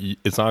 well,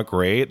 it's not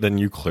great, then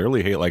you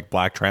clearly hate like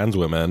black trans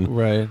women,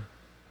 right?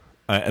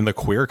 And the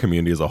queer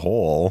community as a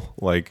whole,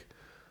 like,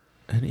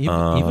 and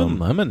even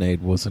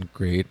Lemonade wasn't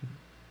great.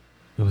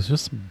 It was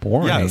just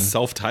boring. Yeah,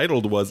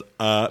 Self-Titled was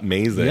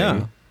amazing.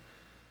 Yeah.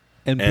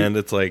 And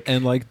it's like,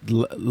 and like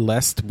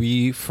lest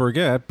we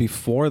forget,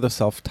 before the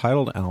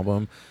Self-Titled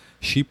album,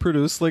 she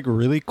produced like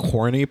really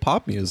corny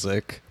pop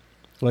music.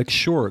 Like,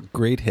 sure,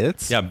 great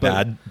hits. Yeah,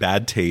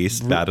 bad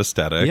taste, bad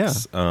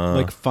aesthetics. Yeah,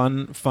 like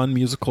fun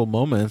musical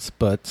moments,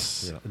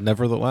 but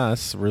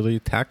nevertheless really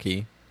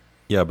tacky.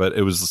 Yeah, but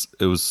it was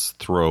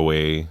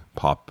throwaway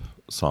pop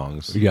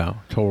songs. Yeah,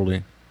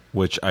 totally.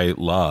 Which I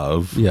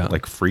love. Yeah,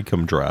 like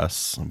Freakum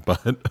Dress,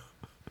 but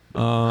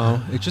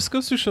it just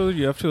goes to show that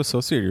you have to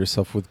associate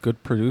yourself with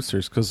good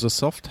producers, because the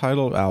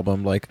Self-Titled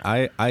album, like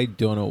I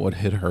don't know what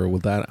hit her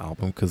with that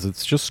album, because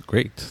it's just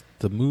great.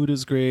 The mood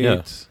is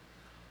great.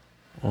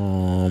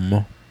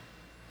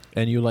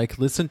 and you like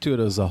listen to it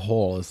as a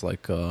whole. It's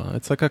like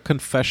a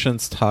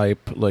Confessions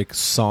type like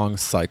song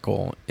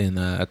cycle in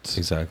that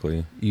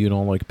Exactly. you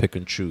don't like pick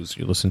and choose.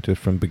 You listen to it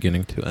from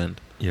beginning to end.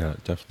 Yeah,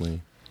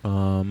 definitely.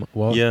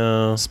 Well,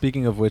 Yeah.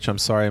 speaking of which, I'm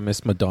sorry I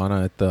missed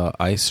Madonna at the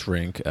ice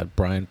rink at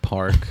Bryant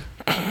Park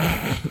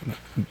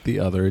the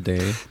other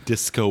day.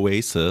 Disco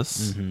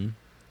Oasis. Mm-hmm.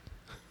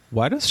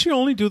 Why does she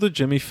only do the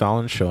Jimmy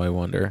Fallon show, I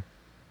wonder?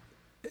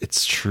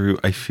 It's true.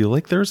 I feel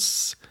like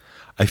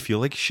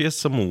she has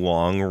some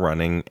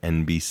long-running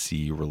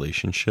NBC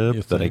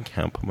relationship that I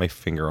can't put my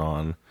finger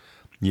on.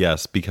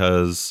 Yes,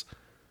 because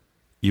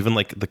even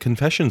like the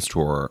Confessions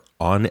tour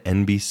on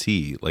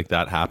NBC, like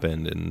that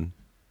happened in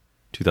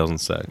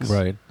 2006.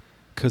 Right.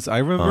 Because I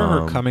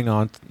remember her coming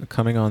on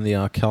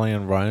the Kelly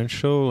and Ryan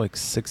show like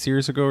 6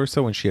 years ago or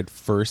so when she had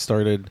first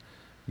started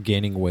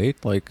gaining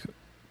weight, like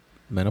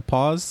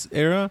menopause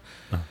era.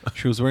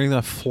 She was wearing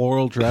that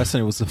floral dress,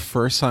 and it was the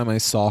first time I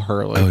saw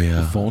her like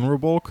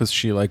vulnerable, because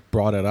she like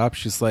brought it up.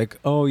 She's like,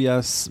 "Oh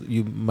yes,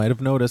 you might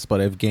have noticed,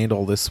 but I've gained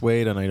all this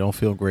weight and I don't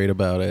feel great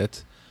about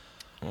it."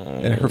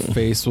 And her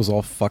face was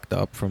all fucked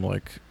up from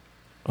like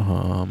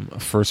a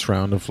first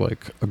round of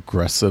like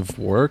aggressive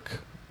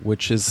work,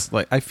 which is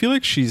like, I feel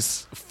like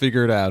she's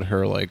figured out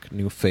her like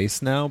new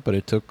face now, but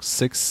it took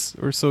 6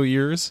 or so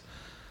years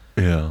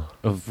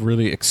of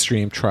really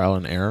extreme trial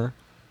and error.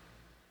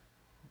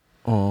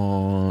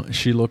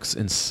 She looks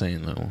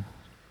insane though.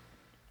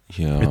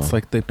 Yeah. It's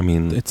like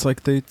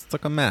it's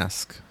like a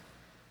mask.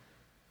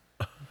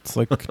 It's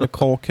like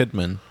Nicole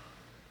Kidman.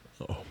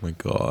 Oh my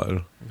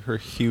god. Her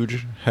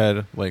huge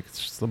head, like it's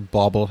just a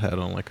bobblehead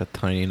on like a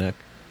tiny neck.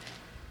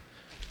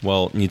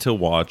 Well, need to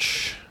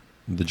watch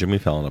the Jimmy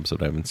Fallon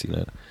episode. I haven't seen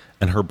it.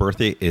 And her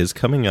birthday is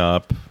coming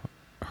up.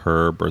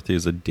 Her birthday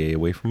is a day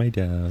away from my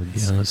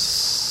dad's.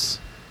 Yes.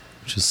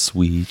 Which is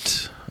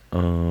sweet.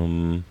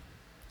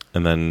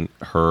 And then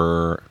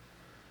her,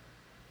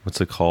 what's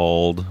it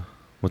called?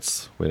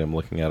 I'm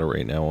looking at it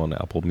right now on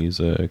Apple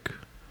Music.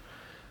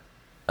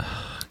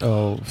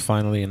 Oh,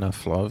 Finally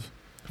Enough Love.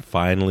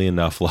 Finally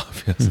Enough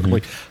Love. Yes. Mm-hmm. I'm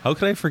like, how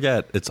could I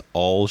forget? It's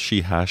all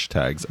she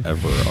hashtags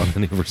ever on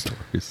any of her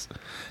stories.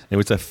 It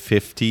was a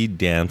 50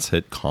 dance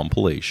hit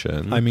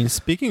compilation. I mean,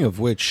 speaking of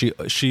which,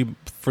 she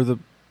for the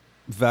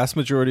vast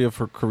majority of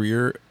her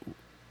career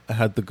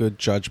had the good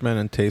judgment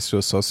and taste to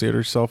associate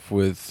herself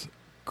with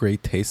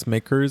great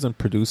tastemakers and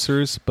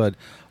producers, but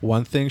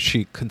one thing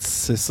she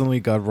consistently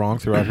got wrong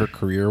throughout her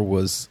career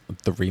was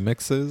the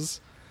remixes.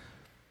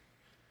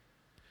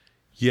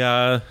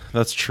 Yeah,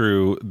 that's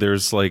true.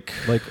 There's like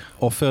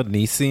Ofer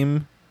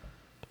Nissim,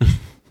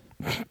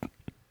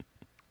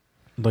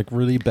 like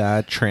really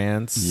bad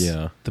trance.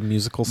 Yeah, the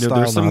musical Yeah, style,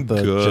 there's some not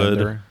the good-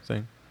 gender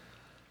thing.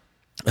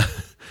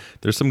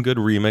 there's some good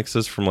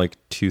remixes from like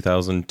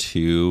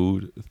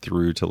 2002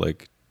 through to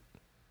like,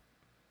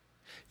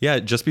 yeah,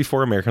 just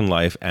before American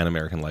Life and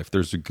American Life.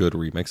 There's good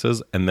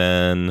remixes, and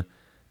then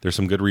there's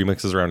some good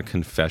remixes around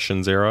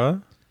Confessions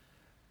era,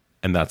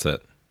 and that's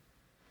it.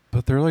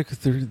 But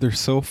they're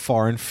so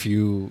far and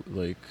few.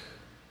 Like,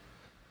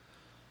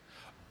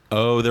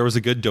 oh, there was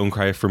a good "Don't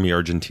Cry for Me"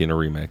 Argentina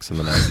remix in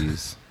the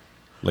 90s,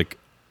 like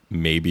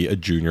maybe a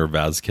Junior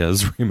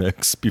Vasquez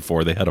remix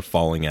before they had a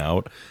falling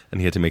out,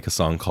 and he had to make a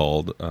song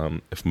called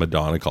 "If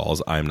Madonna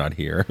Calls, I'm Not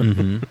Here."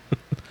 Mm-hmm.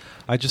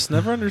 I just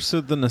never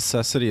understood the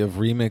necessity of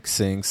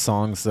remixing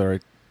songs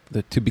that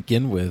to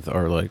begin with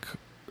are like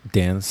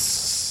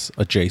dance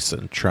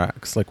adjacent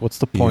tracks. Like, what's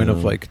the point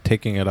of like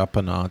taking it up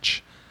a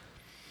notch?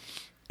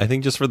 I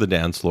think just for the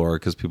dance floor,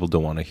 because people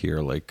don't want to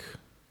hear like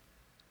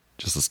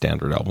just the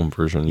standard album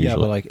version. Yeah,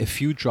 usually. but like if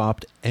you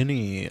dropped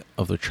any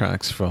of the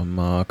tracks from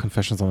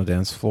Confessions on the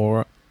Dance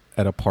Floor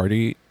at a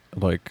party,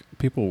 like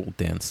people will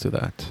dance to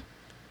that.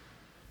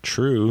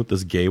 True.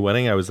 This gay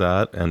wedding I was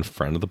at, and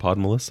friend of the pod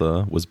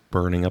Melissa was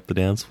burning up the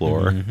dance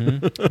floor.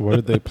 Mm-hmm. What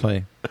did they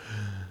play?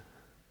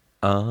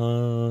 There's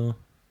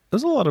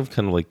a lot of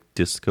kind of like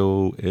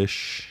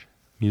disco-ish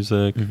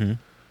music,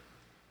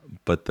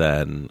 but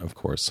then of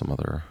course some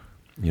other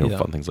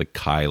fun things like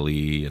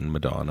Kylie and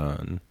Madonna,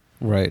 and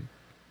Right.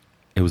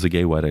 it was a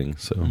gay wedding,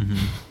 so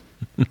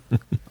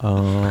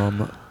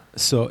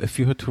So if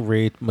you had to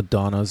rate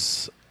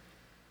Madonna's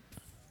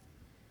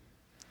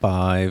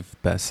 5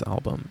 best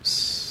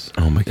albums,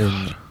 oh my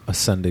in god,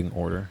 ascending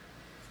order,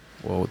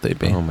 what would they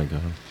be? oh my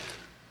god.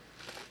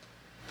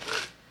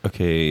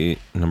 Okay,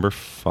 number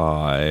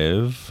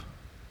 5.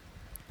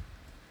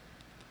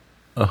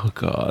 Oh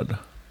god.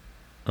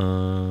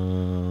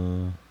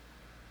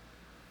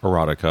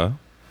 Erotica.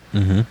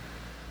 Mm-hmm.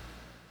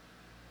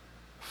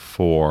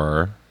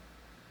 4.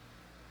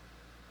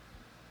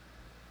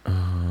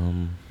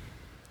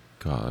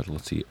 God,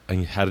 let's see.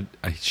 I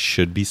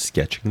should be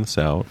sketching this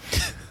out.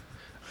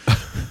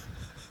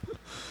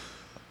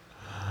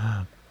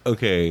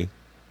 Okay.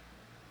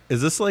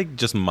 Is this like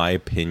just my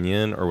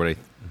opinion, or would I?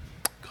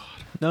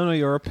 No,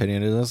 your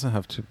opinion. It doesn't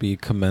have to be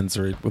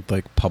commensurate with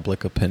like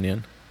public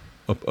opinion.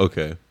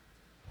 Okay.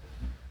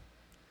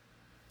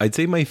 I'd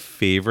say my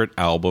favorite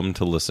album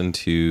to listen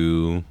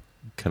to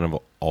kind of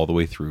all the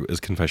way through is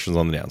Confessions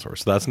on the Dance Floor.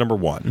 So that's number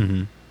 1.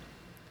 Mm-hmm.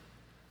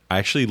 I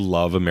actually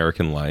love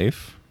American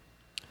Life.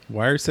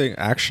 Why are you saying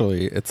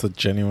actually? It's a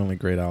genuinely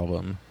great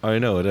album. I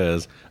know it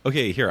is.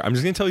 Okay, here. I'm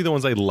just going to tell you the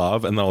ones I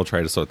love, and then I'll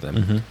try to sort them.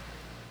 Mm-hmm.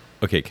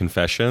 Okay,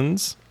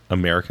 Confessions,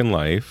 American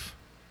Life,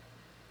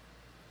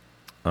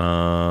 Ray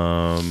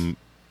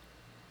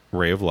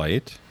of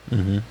Light,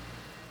 Mm-hmm.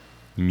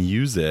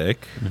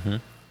 Music. Mm-hmm.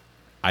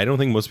 I don't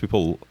think most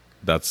people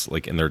that's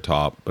like in their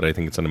top, but I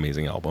think it's an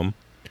amazing album.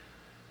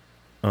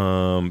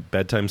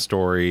 Bedtime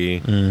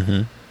Story,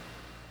 Mm-hmm.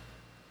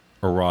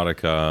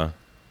 Erotica.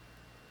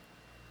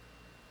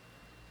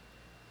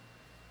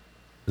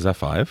 Is that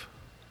 5?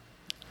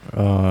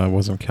 I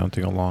wasn't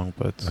counting along,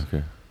 but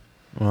Okay.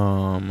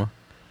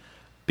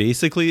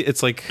 Basically,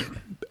 it's like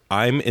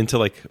I'm into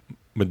like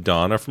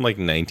Madonna from like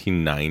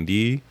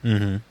 1990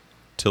 mm-hmm.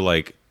 to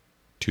like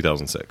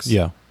 2006.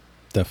 Yeah,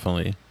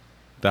 definitely.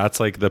 That's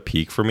like the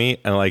peak for me.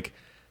 And like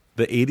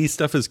the 80s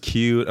stuff is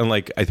cute. And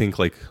like I think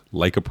like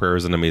a Prayer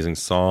is an amazing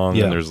song.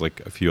 Yeah. And there's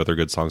like a few other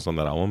good songs on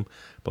that album.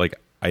 But like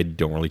I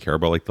don't really care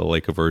about like the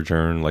Like a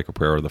Virgin, Like a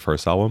Prayer, or the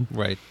first album.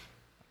 Right.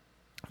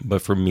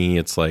 But for me,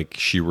 it's like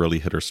she really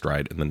hit her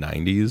stride in the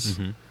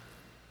 90s.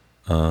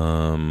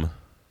 Mm-hmm.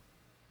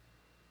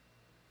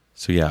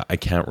 So yeah, I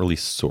can't really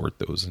sort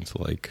those into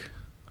like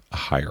a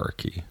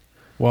hierarchy.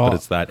 Well, But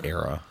it's that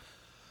era.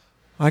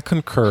 I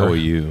concur. How are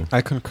you?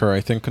 I concur.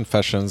 I think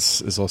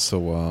Confessions is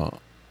also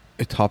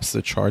it tops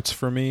the charts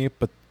for me.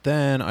 But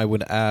then I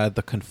would add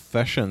the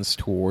Confessions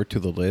tour to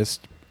the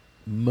list,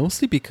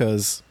 mostly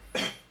because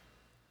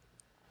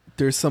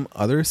there's some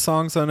other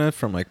songs on it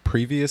from like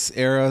previous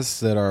eras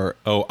that are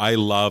Oh, I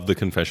love the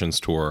Confessions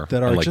tour.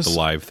 that are and like just the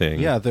live thing.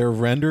 Yeah, they're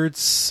rendered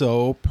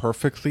so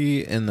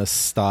perfectly in the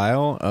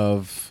style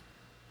of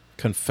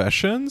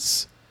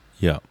Confessions.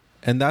 Yeah.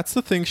 And that's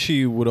the thing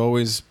she would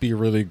always be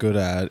really good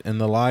at. In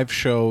the live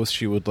shows,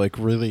 she would like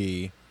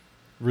really,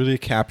 really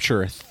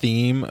capture a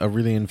theme, a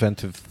really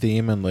inventive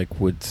theme, and like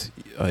would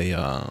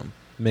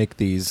make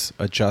these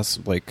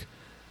adjust. Like,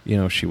 you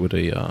know, she would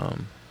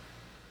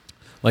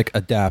like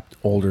adapt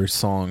older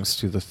songs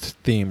to the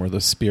theme or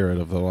the spirit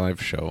of the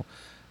live show.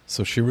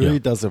 So she really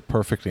does it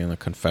perfectly in the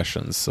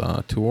Confessions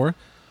tour.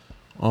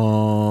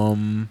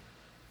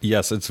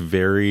 Yes, it's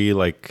very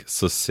like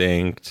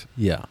succinct.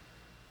 Yeah.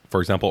 For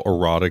example,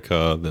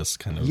 Erotica, this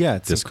kind of Yeah,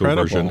 it's disco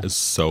incredible. version is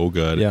so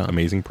good. Yeah.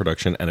 Amazing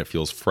production, and it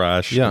feels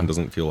fresh Yeah. and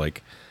doesn't feel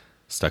like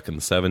stuck in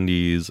the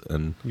 70s.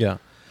 And Yeah.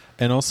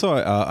 And also,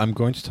 I'm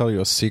going to tell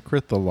you a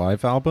secret. The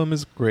live album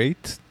is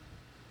great.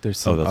 There's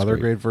some that's other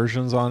great. great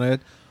versions on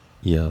it.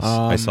 yes,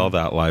 I saw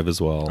that live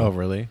as well. Oh,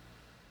 really?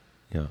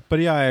 Yeah. But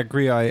yeah, I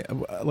agree. I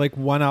like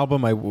one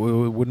album I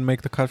wouldn't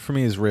make the cut for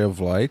me is Ray of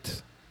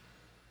Light.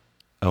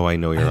 Oh, I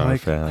know you're not I a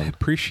fan.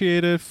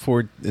 appreciate it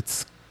for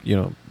its, you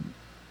know,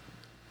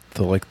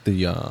 the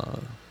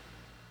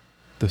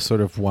sort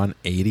of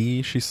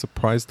 180 she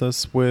surprised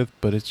us with,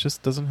 but it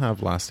just doesn't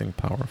have lasting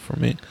power for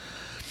me.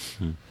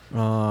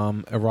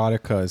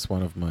 Erotica is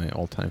one of my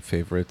all-time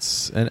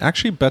favorites, and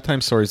actually Bedtime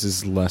Stories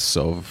is less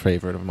so a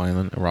favorite of mine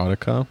than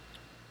Erotica.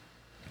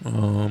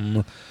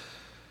 And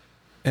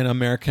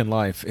American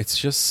Life, it's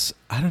just,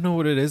 I don't know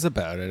what it is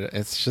about it.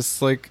 It's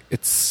just like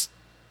it's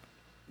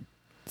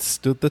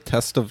stood the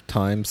test of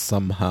time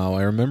somehow.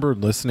 I remember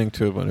listening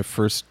to it when it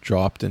first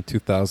dropped in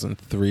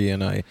 2003,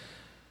 and I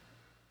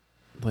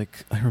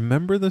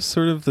remember the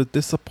sort of the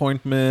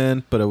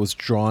disappointment, but I was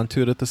drawn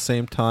to it at the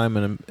same time,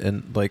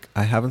 and like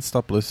I haven't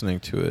stopped listening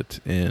to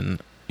it in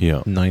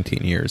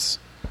 19 years.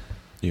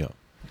 Yeah.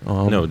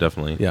 No,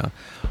 definitely. Yeah.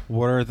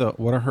 What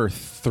are her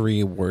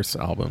 3 worst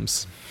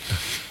albums?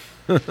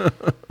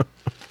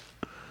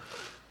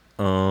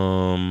 God,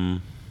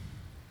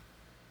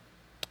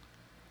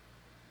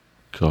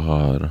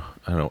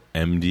 I don't know.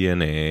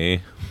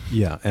 MDNA.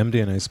 Yeah,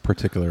 MDNA is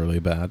particularly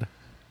bad.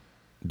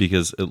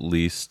 Because at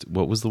least,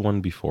 what was the one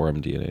before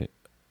MDNA?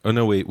 Oh,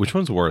 no, wait. Which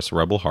one's worse,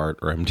 Rebel Heart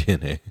or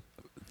MDNA?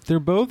 They're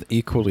both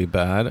equally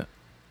bad.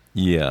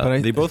 Yeah.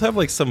 But they both have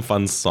like some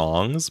fun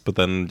songs, but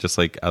then just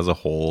like as a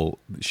whole,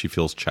 she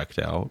feels checked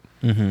out.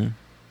 Mm-hmm.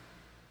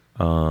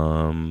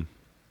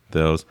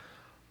 Those.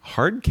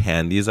 Hard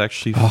Candy is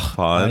actually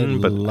fun. I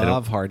but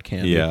love Hard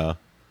Candy. Yeah.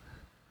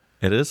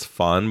 It is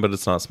fun, but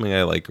it's not something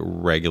I like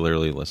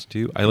regularly listen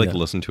to. I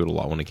listened to it a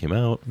lot when it came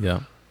out.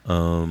 Yeah.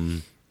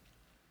 But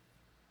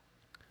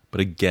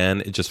again,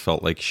 it just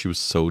felt like she was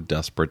so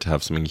desperate to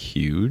have something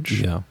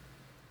huge. Yeah.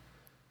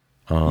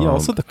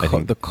 Also the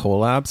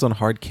collabs on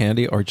Hard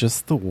Candy are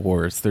just the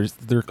worst. They're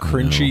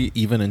cringy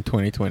even in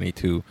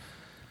 2022.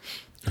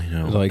 I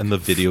know. Like, and the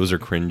videos are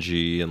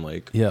cringy and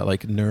like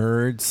like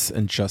Nerds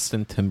and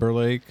Justin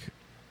Timberlake.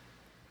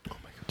 Oh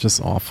my god. Just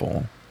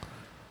awful.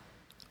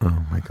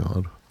 Oh my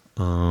god.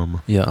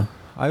 Yeah.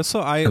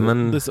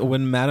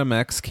 When Madam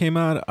X came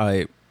out,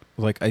 I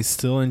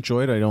still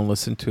enjoyed it. I don't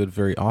listen to it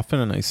very often,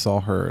 and I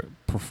saw her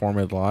perform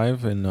it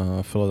live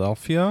in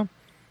Philadelphia.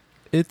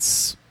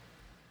 It's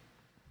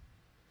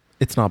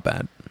not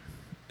bad.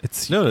 It's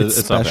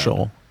special.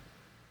 Not bad.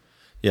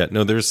 Yeah,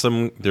 no, there's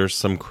some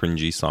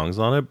cringy songs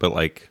on it, but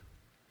like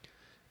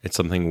It's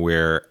something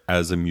where,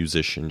 as a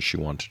musician, she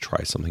wanted to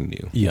try something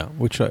new. Yeah,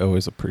 which I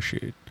always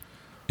appreciate.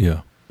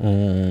 Yeah.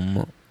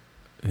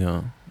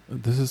 Yeah.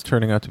 This is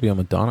turning out to be a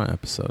Madonna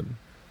episode.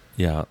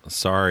 Yeah.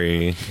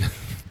 Sorry.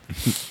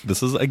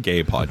 This is a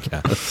gay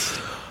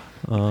podcast.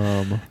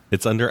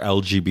 It's under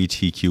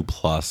LGBTQ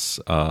plus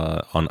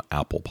on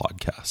Apple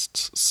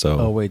Podcasts. So.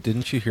 Oh wait,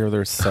 didn't you hear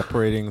they're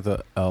separating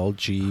the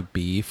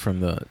LGB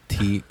from the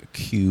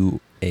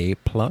TQA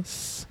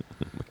plus?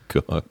 Oh my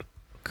God.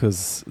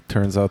 Because it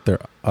turns out they're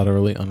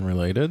utterly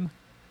unrelated.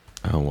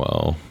 Oh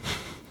well.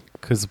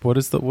 Because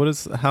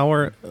how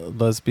are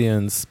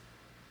lesbians,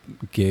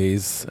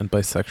 gays, and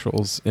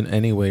bisexuals in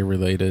any way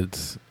related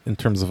in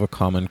terms of a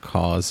common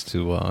cause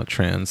to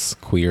trans,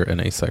 queer,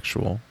 and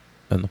asexual,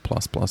 and the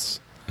plus?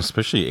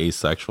 Especially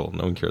asexual.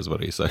 No one cares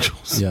about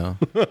asexuals. Yeah.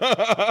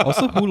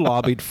 Also, who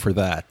lobbied for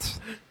that?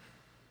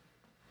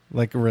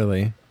 Like,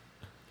 really?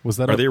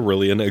 Are they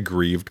really an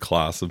aggrieved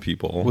class of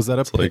people? Was that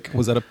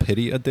a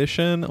pity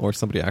edition, or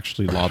somebody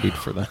actually lobbied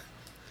for that?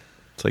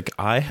 It's like,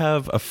 I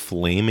have a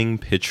flaming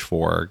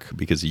pitchfork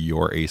because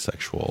you're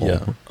asexual.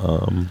 Yeah.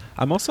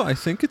 I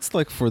think it's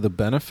like for the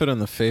benefit and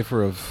the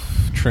favor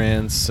of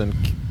trans and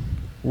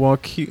queer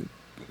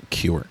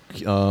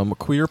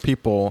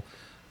people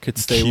could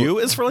stay. Q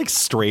is for like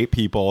straight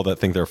people that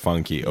think they're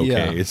funky.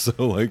 Okay, Yeah. so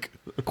like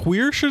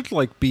queer should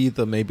like be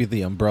maybe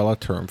the umbrella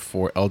term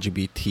for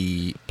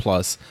LGBT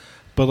plus.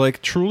 But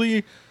like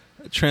truly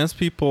trans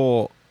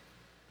people,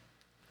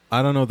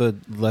 I don't know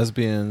that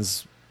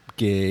lesbians,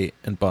 gay,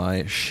 and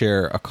bi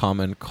share a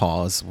common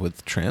cause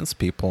with trans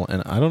people,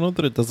 and I don't know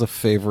that it does a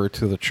favor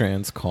to the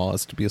trans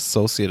cause to be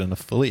associated and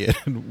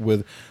affiliated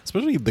with,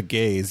 especially the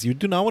gays. You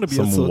do not want to be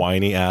some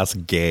whiny ass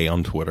gay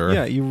on Twitter.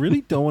 Yeah, you really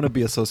don't want to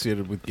be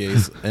associated with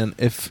gays. And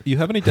if you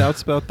have any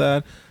doubts about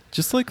that,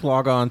 just like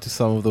log on to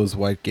some of those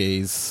white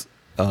gays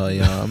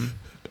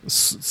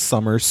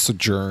summer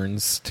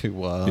sojourns to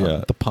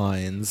the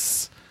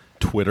Pines.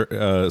 Twitter,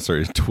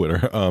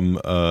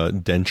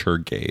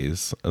 denture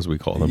gays, as we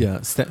call them.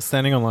 Yeah,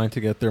 standing online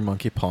to get their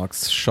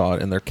monkeypox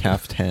shot in their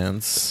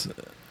caftans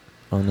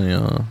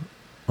in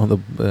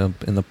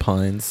the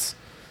Pines.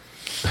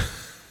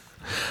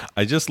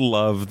 I just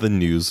love the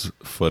news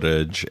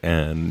footage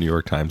and New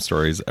York Times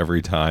stories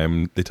every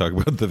time they talk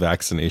about the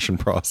vaccination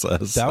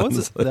process. That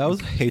was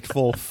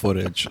hateful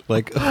footage.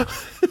 Like.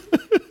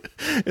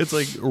 It's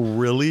like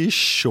really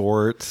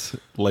short,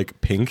 like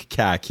pink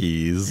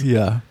khakis.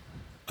 Yeah.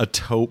 A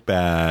tote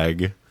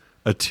bag,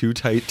 a too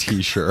tight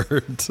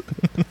t-shirt.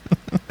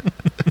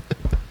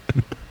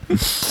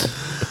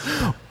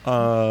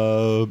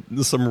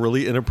 Some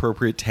really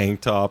inappropriate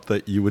tank top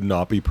that you would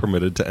not be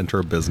permitted to enter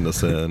a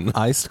business in.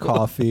 Iced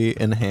coffee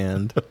in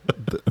hand.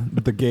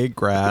 The gay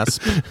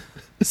grasp.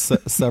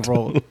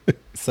 Several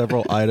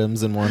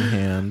items in one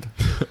hand.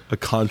 A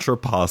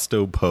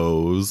contrapposto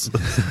pose.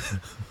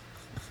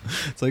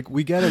 It's like,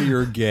 we get it,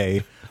 you're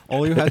gay.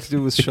 All you had to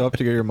do was show up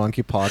to get your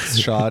monkeypox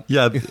shot.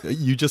 Yeah,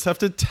 you just have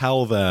to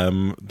tell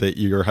them that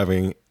you're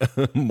having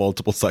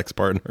multiple sex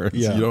partners.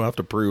 Yeah. You don't have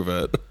to prove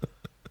it.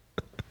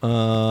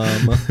 My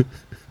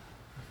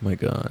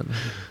God.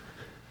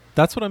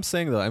 That's what I'm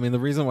saying, though. I mean, the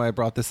reason why I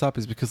brought this up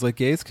is because, like,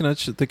 gays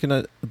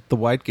the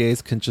white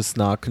gays can just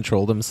not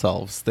control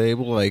themselves. They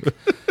will, like,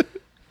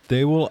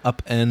 they will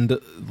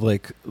upend,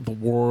 like, the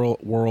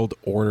world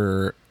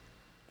order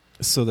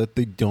so that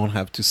they don't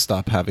have to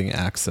stop having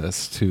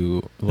access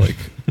to like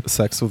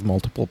sex with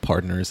multiple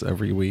partners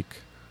every week.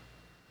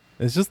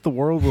 It's just the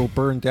world will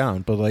burn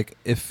down. But like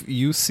if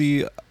you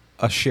see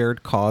a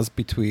shared cause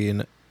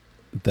between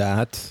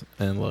that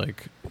and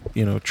like,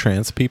 you know,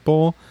 trans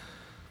people,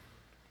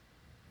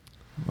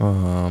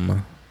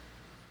 God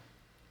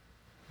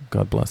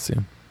bless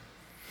you.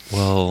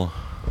 Well,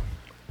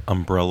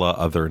 umbrella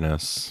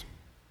otherness.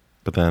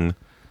 But then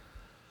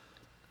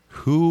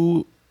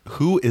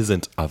who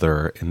isn't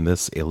other in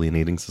this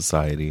alienating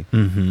society?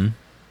 Mm-hmm.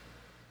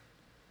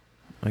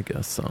 I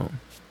guess so.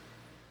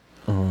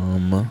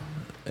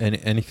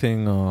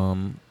 Anything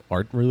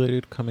art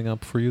related coming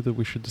up for you that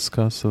we should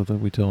discuss so that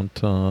we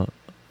don't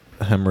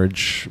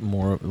hemorrhage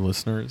more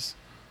listeners?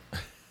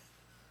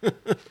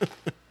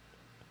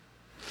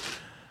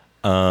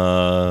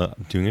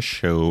 I'm doing a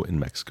show in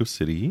Mexico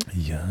City.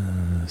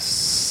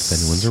 Yes. If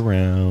anyone's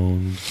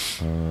around,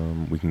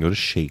 we can go to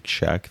Shake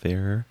Shack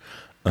there.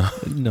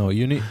 No,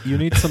 you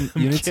need some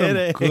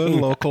good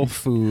local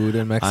food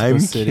in Mexico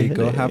City. Kidding.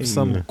 Go have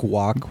some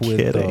guac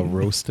with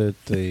roasted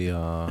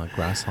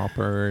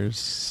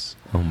grasshoppers.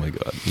 Oh my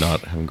God,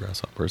 not having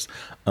grasshoppers.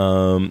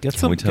 Get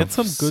some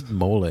good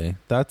mole.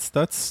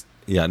 That's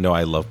yeah. No,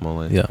 I love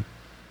mole. Yeah.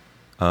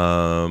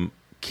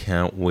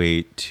 Can't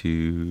wait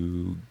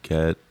to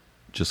get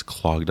just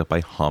clogged up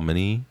by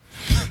hominy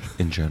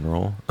in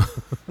general.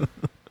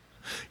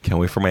 Can't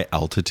wait for my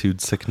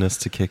altitude sickness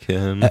to kick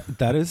in.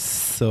 That is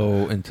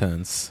so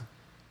intense.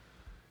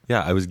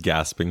 Yeah, I was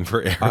gasping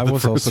for air. I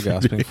was also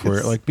gasping for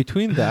it. Like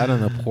between that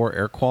and the poor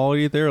air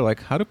quality there,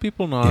 like how do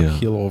people not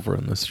keel over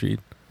in the street?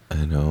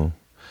 I know.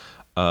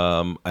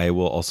 I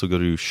will also go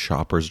to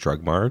Shoppers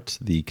Drug Mart,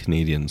 the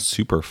Canadian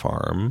super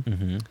farm.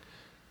 Mm-hmm.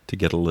 to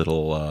get a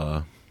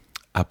little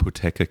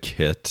Apotheca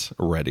kit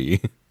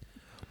ready.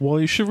 Well,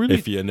 you should really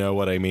If you know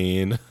what I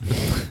mean.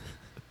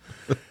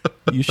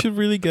 you should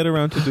really get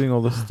around to doing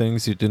all those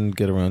things you didn't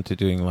get around to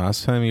doing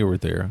last time you were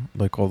there.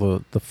 Like all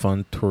the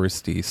fun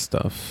touristy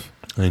stuff.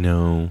 I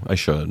know. I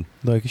should.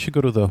 Like you should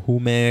go to the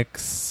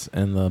Humex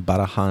and the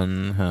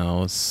Barajan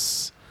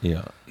house.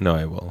 Yeah. No,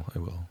 I will.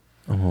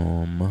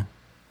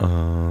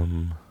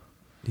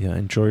 Yeah,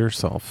 enjoy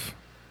yourself.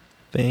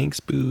 Thanks,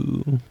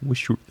 boo.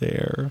 Wish you were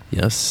there.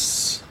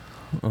 Yes.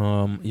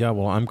 Yeah,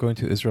 well, I'm going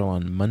to Israel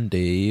on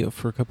Monday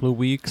for a couple of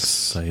weeks.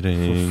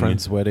 Exciting. For a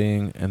friend's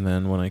wedding, and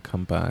then when I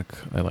come back,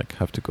 I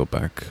have to go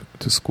back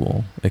to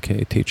school,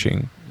 aka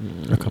teaching,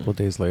 a couple of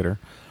days later.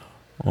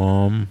 But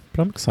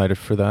I'm excited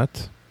for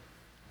that.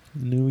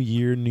 New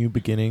year, new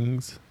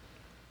beginnings.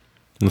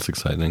 That's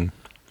exciting.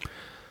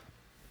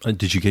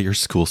 Did you get your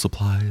school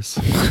supplies?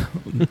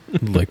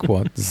 Like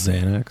what?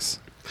 Xanax?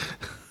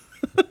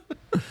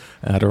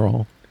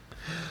 Adderall?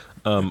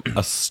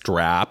 A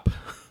strap.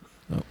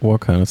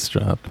 What kind of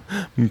strap?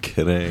 I'm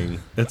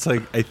kidding. It's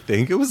like, I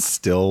think it was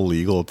still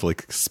legal to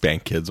like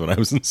spank kids when I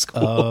was in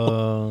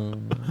school.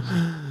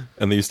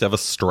 And they used to have a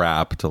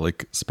strap to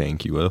like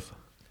spank you with.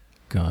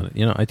 Got it.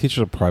 You know, I teach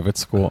at a private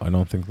school. I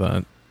don't think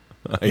that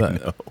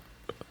know.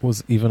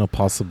 was even a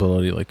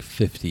possibility like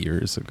 50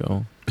 years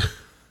ago.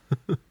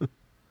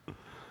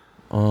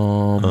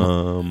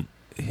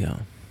 Yeah.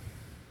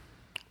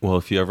 Well,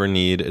 if you ever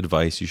need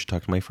advice, you should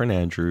talk to my friend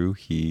Andrew.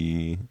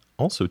 He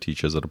also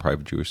teaches at a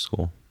private Jewish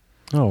school.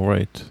 Oh,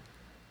 right.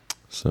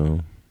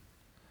 So,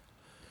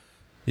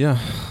 yeah.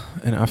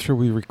 And after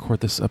we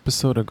record this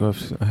episode, I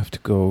have to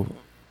go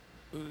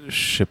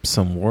ship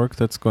some work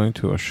that's going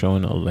to a show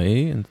in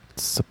LA in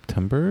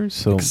September.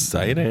 So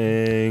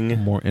exciting.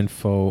 More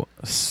info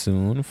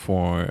soon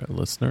for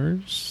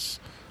listeners.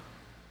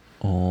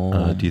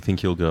 Do you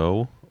think you'll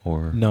go?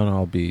 Or No,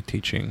 I'll be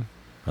teaching.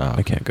 Oh.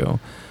 I can't go.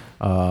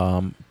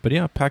 But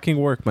yeah, packing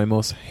work, my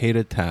most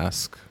hated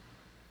task.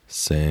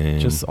 Same.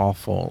 Just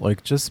awful.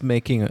 Like just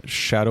making a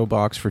shadow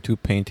box for 2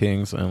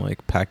 paintings and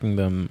like packing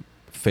them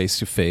face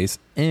to face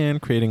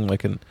and creating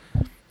like an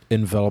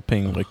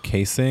enveloping like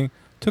casing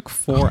took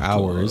 4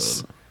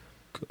 hours.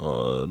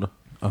 God.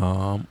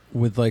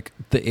 With like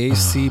the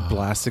AC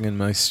blasting in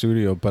my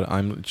studio, but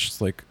I'm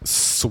just like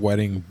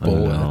sweating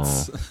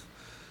bullets.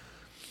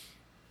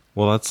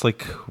 Well, that's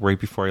like right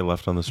before I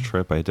left on this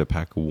trip, I had to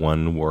pack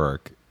one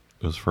work.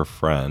 It was for a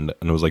friend,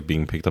 and it was like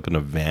being picked up in a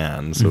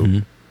van, so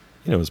you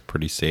know, it was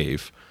pretty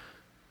safe.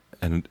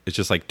 And it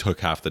just like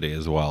took half the day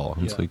as well.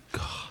 I'm just like,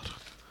 God.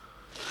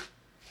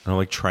 And I'm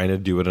like trying to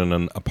do it in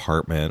an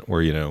apartment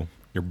where, you know,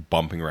 you're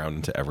bumping around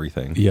into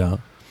everything. Yeah.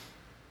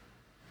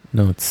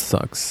 No, it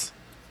sucks.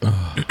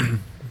 Yeah.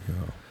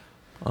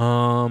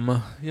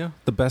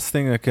 The best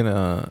thing that can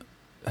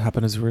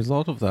happen as a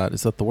result of that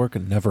is that the work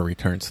never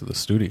returns to the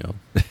studio.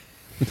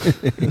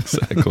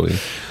 Exactly.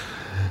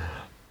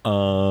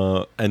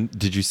 And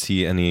did you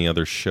see any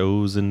other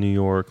shows in New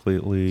York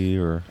lately,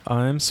 or?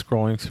 I'm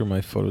scrolling through my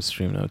photo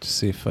stream now to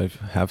see if I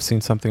have seen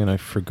something and I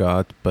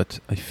forgot, but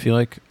I feel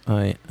like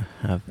I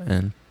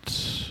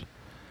haven't.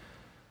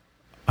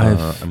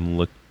 I'm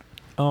looking.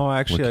 Oh,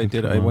 actually, I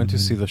did. I went to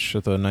see the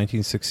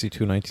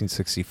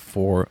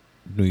 1962-1964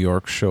 New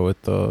York show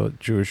at the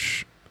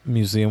Jewish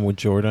Museum with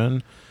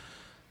Jordan.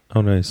 Oh,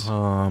 nice.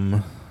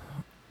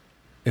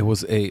 It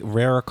was a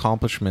rare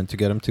accomplishment to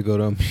get him to go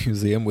to a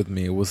museum with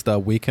me. It was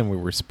that weekend we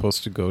were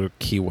supposed to go to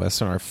Key West,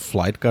 and our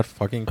flight got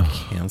fucking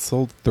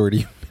canceled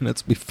 30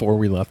 minutes before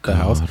we left the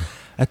house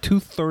at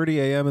 2:30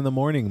 a.m. in the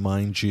morning,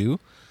 mind you.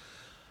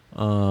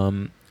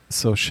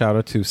 So shout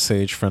out to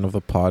Sage, friend of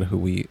the pod, who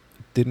we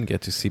didn't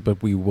get to see,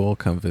 but we will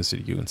come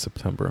visit you in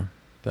September.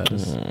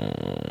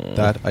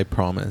 That I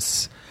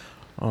promise.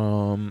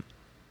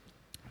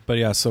 But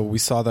yeah, so we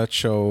saw that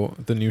show,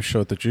 the new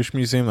show at the Jewish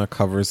Museum that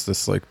covers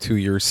this like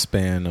 2-year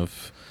span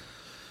of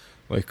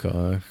like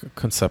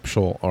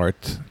conceptual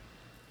art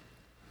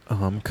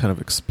kind of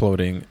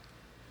exploding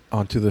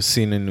onto the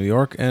scene in New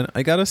York. And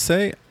I gotta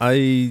say, I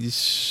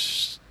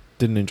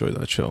didn't enjoy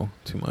that show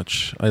too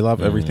much. I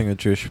love everything a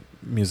Jewish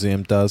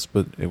Museum does,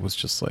 but it was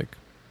just like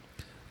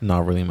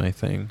not really my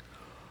thing.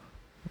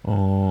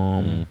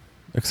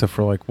 Except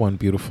for like one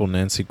beautiful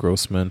Nancy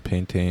Grossman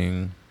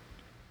painting.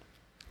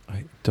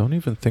 I don't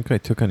even think I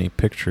took any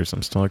pictures.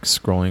 I'm still like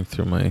scrolling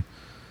through my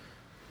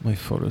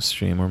photo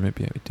stream, or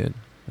maybe I did.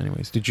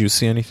 Anyways, did you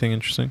see anything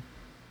interesting?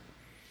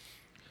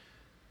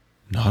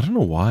 Not in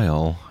a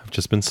while. I've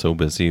just been so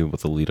busy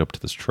with the lead up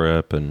to this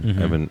trip, and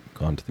I haven't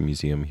gone to the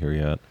museum here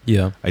yet.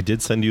 Yeah. I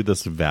did send you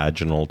this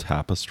vaginal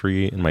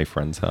tapestry in my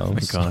friend's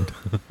house. Oh my God.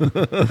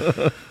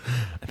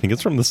 I think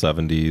it's from the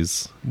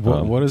 70s.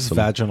 What is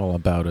vaginal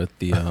about it?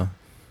 The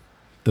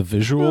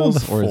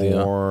visuals the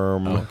or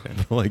form, the okay.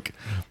 like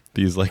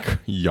these like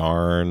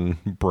yarn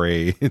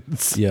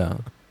braids. Yeah.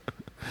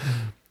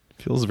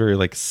 Feels very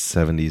like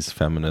 70s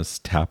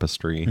feminist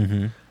tapestry.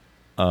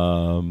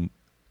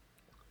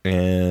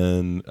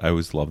 And I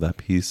always love that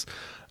piece.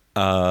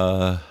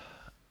 Yeah,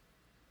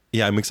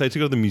 I'm excited to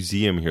go to the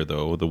museum here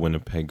though, the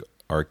Winnipeg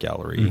Art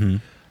Gallery.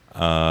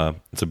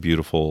 It's a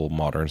beautiful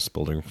modernist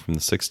building from the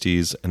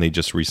 60s, and they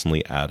just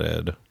recently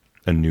added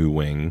a new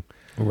wing,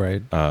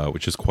 Right.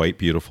 which is quite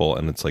beautiful,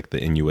 and it's like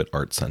the Inuit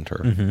Art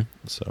Center.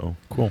 So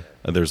Cool.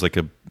 there's like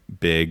a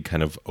big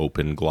kind of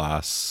open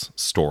glass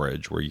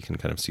storage where you can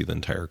kind of see the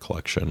entire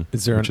collection,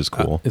 which is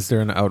cool. Is there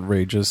an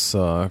outrageous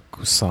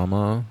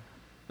Kusama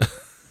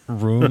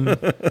room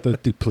that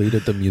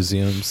depleted the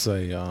museum's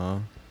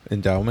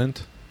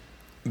endowment?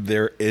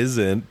 There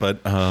isn't,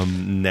 but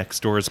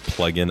next door is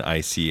Plug-in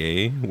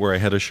ICA, where I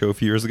had a show a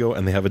few years ago,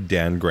 and they have a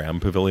Dan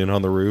Graham pavilion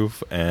on the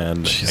roof,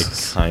 and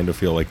Jesus. I kind of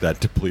feel like that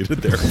depleted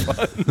their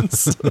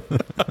funds.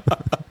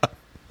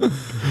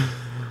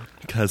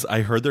 Because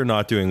I heard they're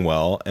not doing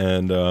well,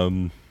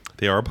 and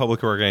they are a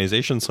public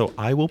organization, so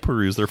I will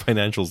peruse their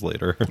financials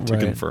later to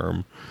Right.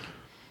 confirm.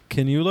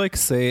 Can you like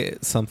say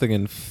something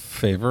in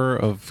favor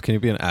of? Can you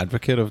be an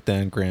advocate of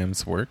Dan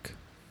Graham's work?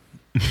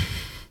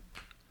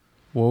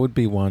 What would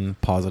be one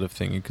positive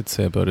thing you could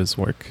say about his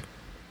work?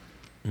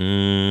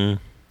 I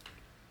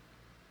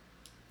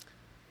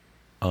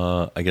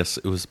guess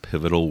it was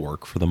pivotal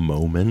work for the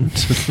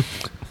moment.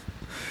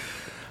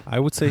 I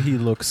would say he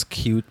looks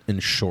cute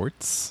in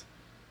shorts.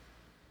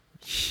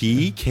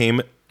 He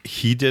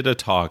did a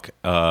talk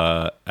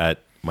at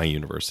my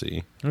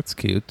university, That's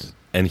cute.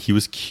 and he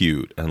was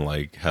cute and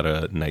like had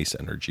a nice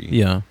energy.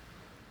 Yeah.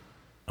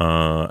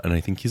 And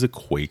I think he's a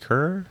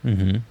Quaker.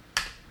 Mm-hmm.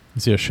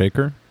 Is he a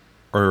shaker?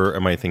 Or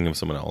am I thinking of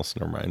someone else?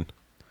 Never mind.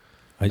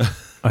 I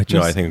just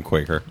No, I think a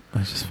Quaker. I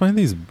just find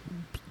these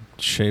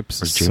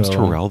shapes. Or is James so,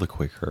 Turrell the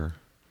Quaker?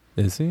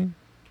 Is he?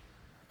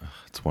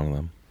 It's one of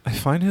them. I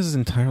find his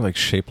entire like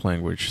shape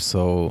language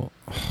so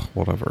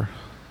whatever.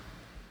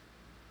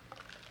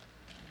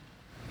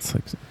 It's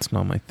like it's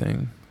not my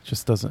thing.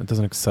 It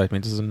doesn't excite me.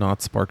 It does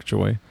not spark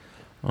joy.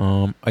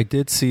 I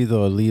did see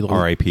the Lee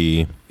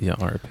R.I.P. Yeah,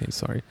 R.I.P.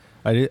 Sorry.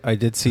 I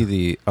did see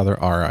the other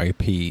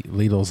R.I.P.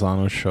 Lee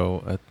Lozano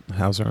show at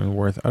Hauser and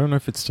Wirth. I don't know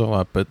if it's still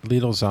up, but Lee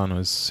Lozano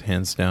is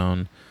hands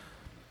down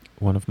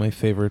one of my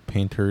favorite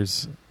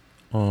painters.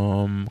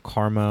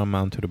 Karma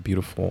mounted a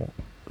beautiful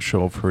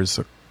show of hers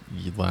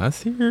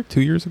last year,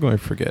 2 years ago, I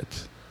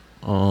forget.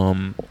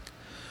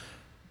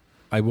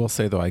 I will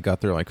say though, I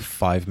got there like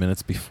 5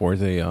 minutes before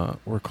they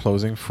were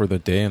closing for the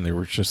day, and they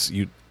were just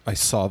I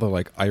saw the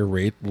like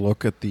irate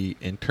look at the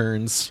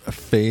intern's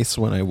face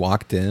when I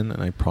walked in,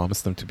 and I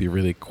promised them to be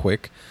really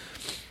quick.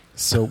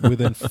 So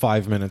within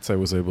 5 minutes, I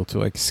was able to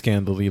like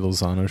scan the Lee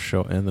Lozano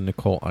show and the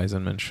Nicole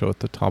Eisenman show at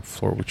the top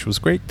floor, which was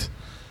great.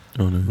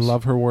 Oh, nice.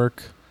 Love her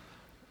work.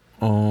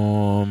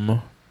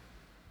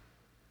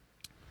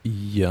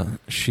 Yeah,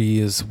 she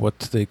is what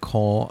they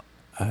call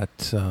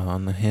at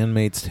on The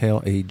Handmaid's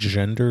Tale a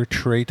gender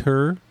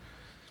traitor.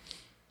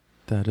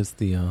 That is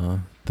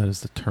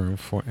the term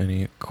for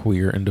any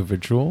queer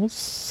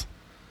individuals,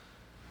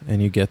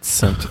 and you get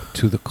sent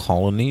to the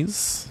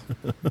colonies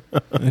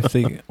if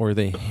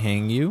they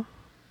hang you.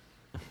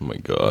 Oh my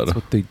god. That's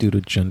what they do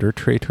to gender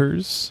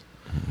traitors.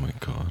 Oh my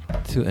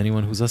god. To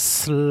anyone who's a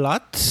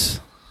slut.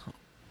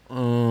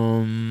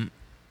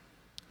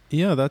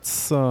 Yeah, that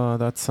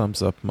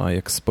sums up my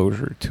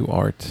exposure to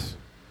art,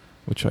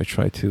 which I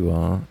try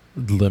to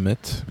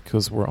limit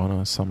because we're on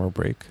a summer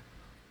break.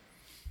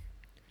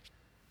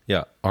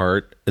 Yeah,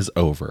 art is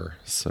over,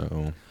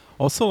 so...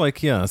 Also,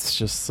 like, yeah, it's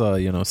just,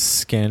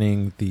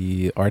 scanning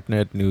the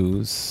ArtNet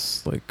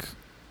news, like,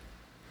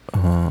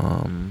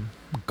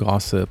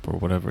 gossip or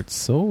whatever. It's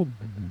so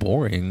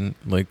boring.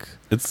 Like...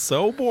 It's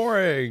so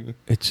boring!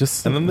 It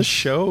just... And then the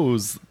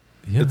shows...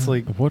 Yeah, it's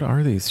like... What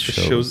are these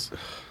shows?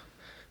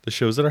 The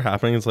shows that are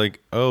happening, it's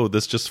like, oh,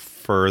 this just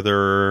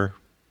further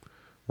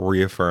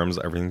reaffirms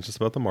everything just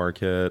about the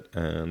market,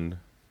 and...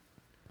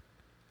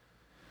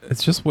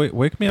 It's just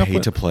wake me up. Pay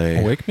to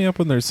play. Wake me up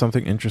when there's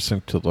something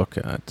interesting to look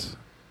at.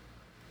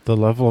 The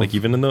level like of,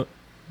 even in the...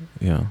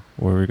 Yeah,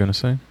 what were we going to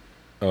say?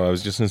 Oh, I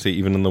was just going to say,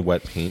 even in the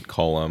wet paint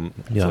column,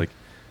 it's Yeah. like,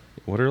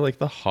 what are like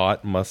the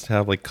hot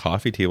must-have like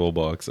coffee table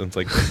books? And it's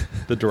like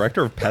the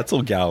director of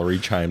Petzl Gallery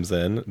chimes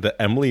in. The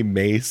Emily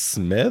May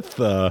Smith,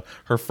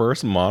 her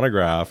first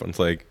monograph. And it's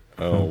like,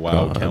 oh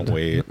wow, God. can't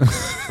wait.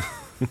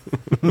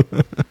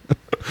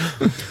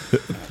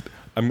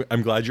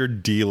 I'm glad your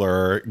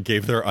dealer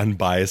gave their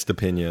unbiased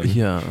opinion.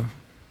 Yeah.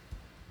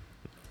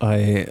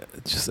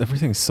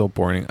 Everything's so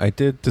boring. I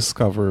did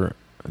discover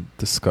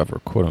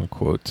quote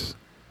unquote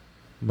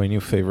my new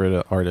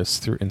favorite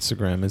artist through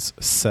Instagram is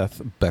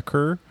Seth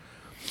Becker.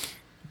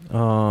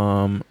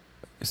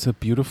 It's a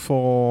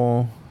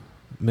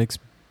makes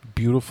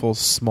beautiful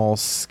small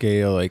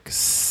scale, like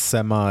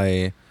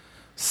semi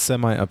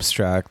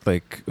abstract,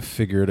 like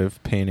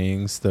figurative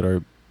paintings that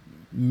are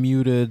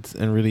muted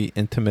and really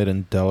intimate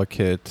and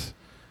delicate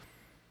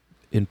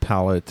in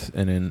palette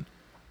and in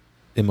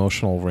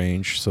emotional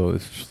range. So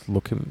if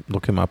look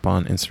him up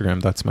on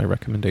Instagram. That's my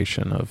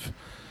recommendation of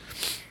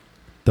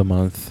the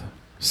month.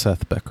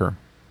 Seth Becker.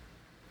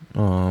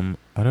 I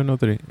don't know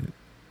that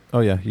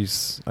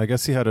I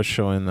guess he had a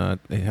show in that.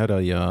 He had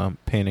a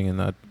painting in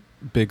that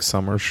big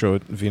summer show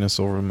at Venus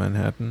Over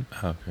Manhattan.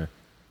 Okay.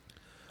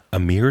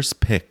 Amir's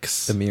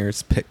Picks.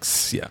 Amir's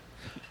Picks, yeah.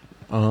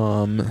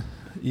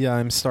 Yeah,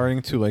 I'm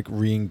starting to like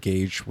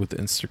re-engage with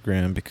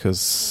Instagram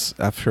because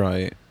after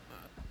I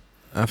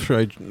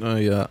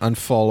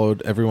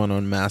unfollowed everyone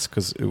on mass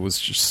because it was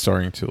just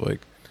starting to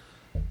like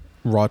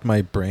rot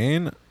my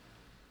brain.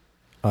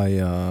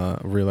 I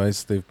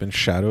realized they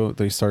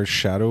started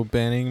shadow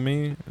banning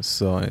me.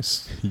 So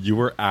you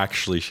were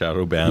actually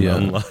shadow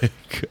banned,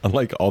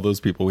 unlike all those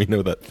people we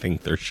know that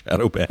think they're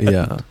shadow banned.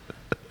 Yeah.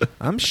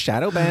 I'm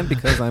shadow banned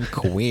because I'm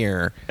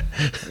queer.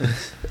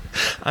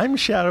 I'm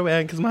shadow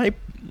banned because my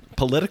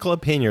political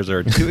opinions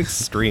are too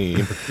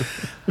extreme.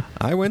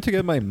 I went to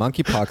get my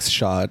monkeypox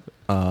shot,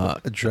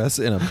 dressed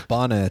in a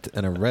bonnet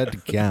and a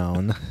red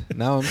gown.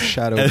 Now I'm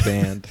shadow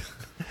banned.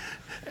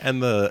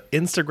 And the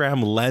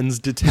Instagram lens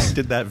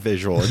detected that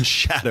visual and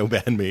shadow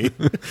banned me.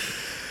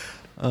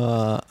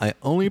 I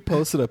only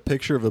posted a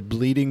picture of a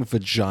bleeding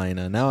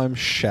vagina. Now I'm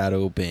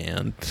shadow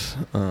banned.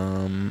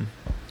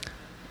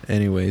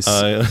 Anyways,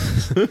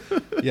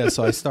 yeah.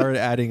 So I started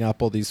adding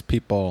up all these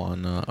people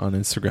on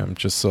Instagram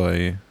just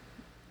so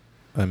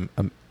I'm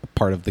a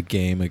part of the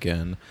game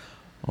again.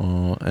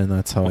 And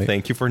that's how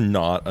thank you for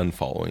not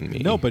unfollowing me.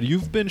 No, but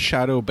you've been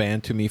shadow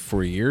banned to me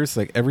for years.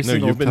 Like every single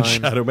time. No, you've been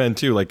shadow banned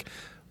too. Like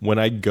when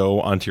I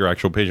go onto your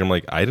actual page, I'm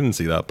like, I didn't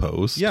see that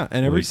post. Yeah,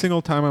 and every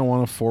single time I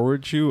want to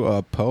forward you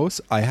a post,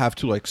 I have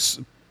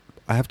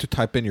to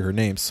type in your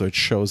name so it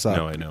shows up.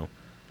 No, I know.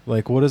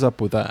 Like, what is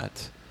up with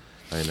that?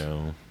 I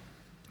know.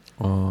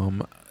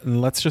 And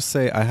let's just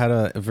say I had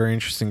a very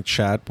interesting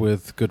chat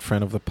with a good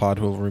friend of the pod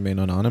who will remain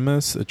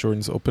anonymous at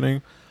Jordan's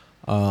opening,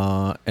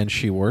 and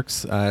she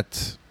works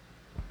at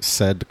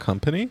said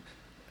company,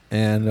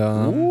 and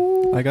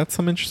I got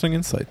some interesting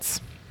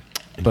insights.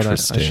 But I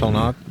shall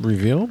not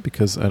reveal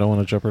because I don't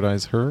want to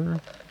jeopardize her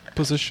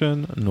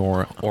position,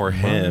 or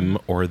him,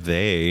 or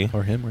they.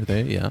 Or him, or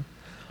they, yeah.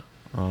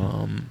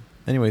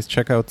 Anyways,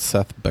 check out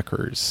Seth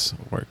Becker's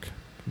work.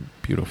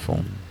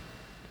 Beautiful.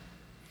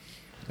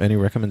 Any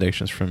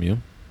recommendations from you?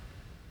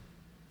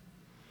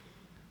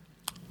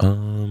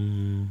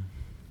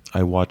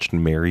 I watched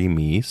Marry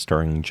Me,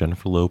 starring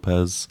Jennifer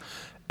Lopez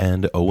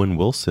and Owen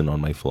Wilson on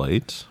my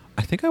flight.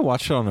 I think I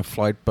watched it on a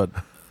flight, but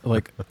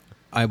like...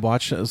 I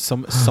watched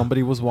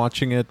somebody was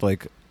watching it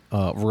like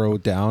row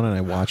down, and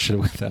I watched it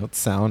without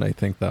sound. I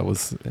think that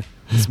was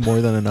more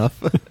than enough.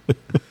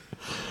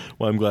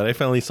 Well, I'm glad I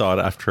finally saw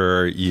it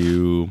after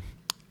you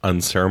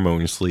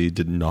unceremoniously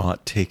did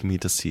not take me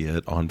to see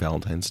it on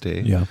Valentine's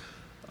Day. Yeah.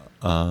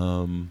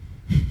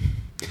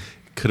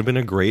 Could have been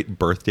a great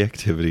birthday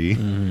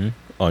activity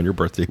on your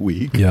birthday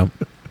week. Yeah.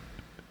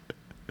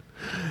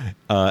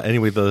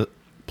 Anyway, the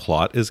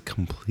plot is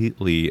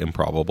completely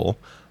improbable,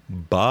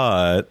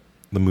 but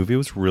the movie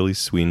was really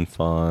sweet and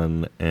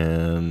fun,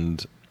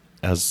 and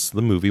as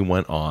the movie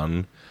went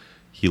on,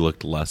 he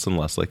looked less and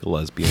less like a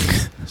lesbian,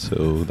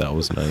 so that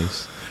was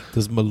nice.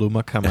 Does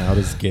Maluma come out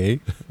as gay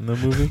in the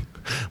movie?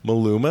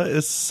 Maluma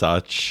is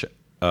such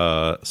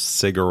a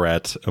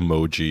cigarette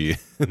emoji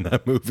in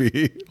that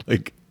movie.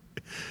 Like,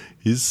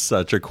 he's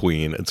such a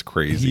queen. It's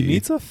crazy. He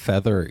needs a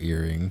feather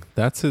earring.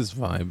 That's his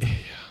vibe.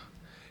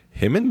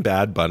 Him and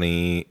Bad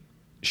Bunny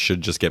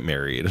should just get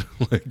married.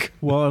 Like,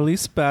 well, at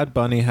least Bad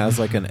Bunny has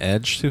like an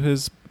edge to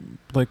his,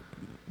 like,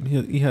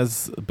 he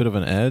has a bit of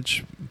an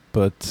edge,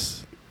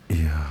 but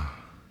yeah,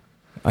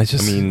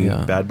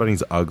 yeah. Bad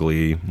Bunny's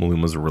ugly.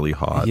 Maluma's really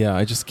hot. Yeah,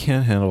 I just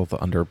can't handle the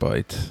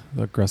underbite,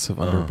 the aggressive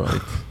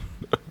underbite.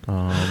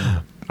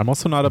 I'm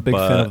also not a big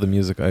fan of the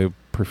music. I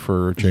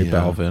prefer J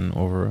Balvin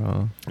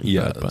over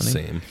Bad Bunny.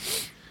 Same.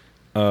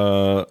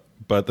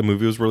 But the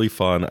movie was really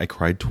fun. I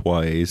cried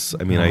twice.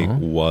 I mean, I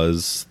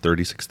was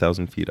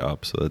 36,000 feet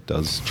up, so that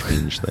does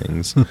change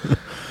things.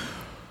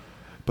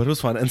 But it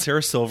was fun. And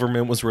Sarah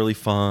Silverman was really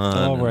fun.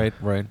 Oh, right.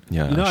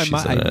 Yeah, you know,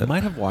 I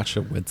might have watched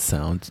it with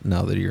sound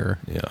now that you're...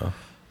 Yeah.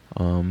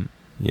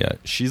 Yeah,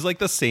 she's like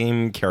the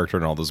same character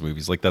in all those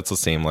movies. Like, that's the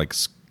same, like,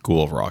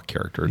 School of Rock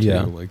character, too.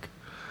 Yeah. Like,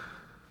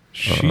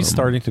 she's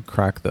starting to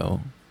crack,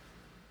 though.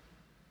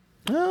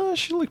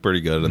 She looked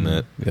pretty good in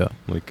that. Yeah.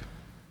 Like...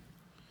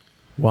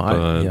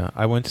 Well,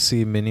 I went to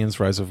see Minions: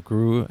 Rise of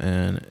Gru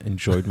and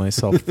enjoyed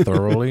myself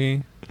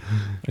thoroughly.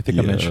 I think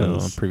I mentioned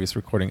it on a previous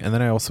recording. And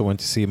then I also went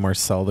to see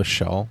Marcel the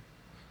Shell.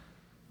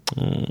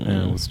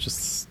 And it was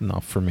just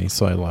not for me,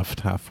 so I left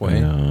halfway.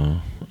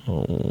 Yeah.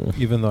 Oh.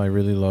 Even though I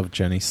really love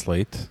Jenny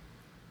Slate.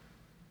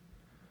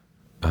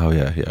 Oh,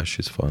 yeah,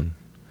 she's fun.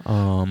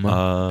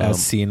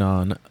 As seen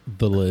on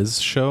The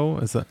Liz Show.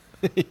 Is that?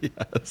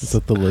 Yes. Is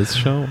that The Liz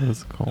Show? What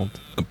is it called?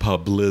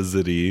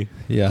 Publicity.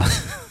 Yeah.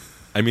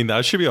 I mean,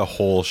 that should be a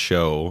whole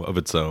show of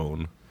its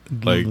own.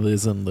 Like,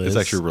 Liz and Liz. It's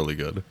actually really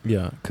good.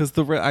 Yeah, because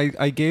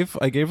I gave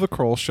the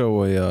Kroll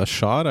Show a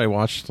shot. I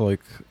watched like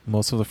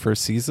most of the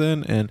first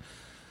season, and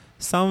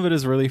some of it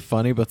is really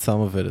funny, but some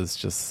of it is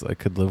just I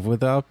could live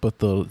without. But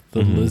the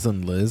Liz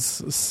and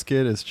Liz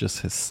skit is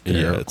just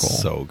hysterical. Yeah,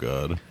 it's so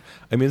good.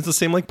 I mean, it's the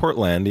same like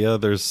Portlandia.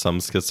 There's some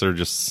skits that are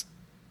just,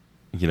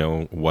 you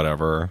know,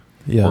 whatever,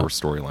 or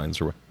storylines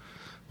or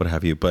what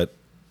have you. But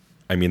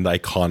I mean, the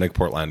iconic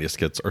Portlandia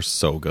skits are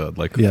so good,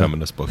 like Yeah.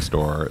 Feminist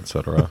Bookstore,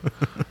 etc.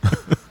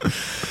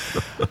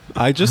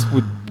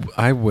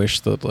 I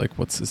wish that, like,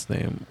 what's his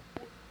name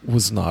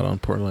was not on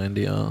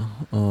Portlandia.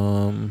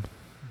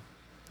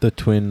 The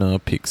Twin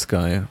Peaks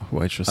guy, who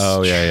I just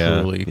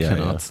truly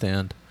cannot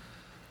stand.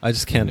 I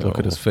just can't look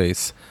at his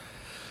face.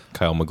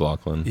 Kyle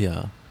MacLachlan.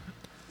 Yeah.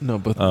 No,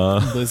 but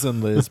Liz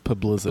and Liz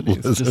publicity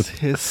is just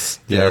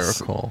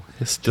hysterical.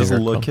 Just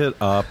look it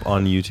up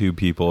on YouTube,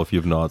 people, if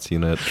you've not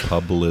seen it.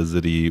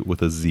 Publicity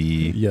with a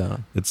Z. Yeah.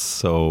 It's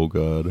so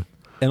good.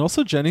 And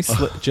also Jenny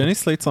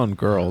Slate's on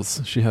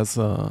Girls. She has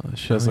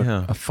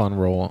a fun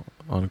role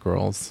on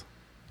Girls.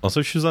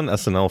 Also, she was on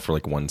SNL for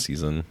like one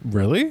season.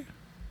 Really?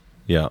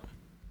 Yeah.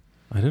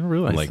 I didn't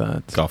realize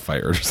that. Got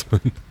fired or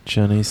something.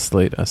 Jenny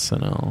Slate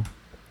SNL.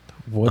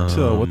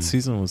 What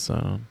season was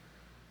that on?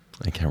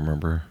 I can't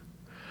remember.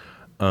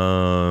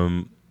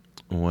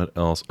 What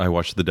else? I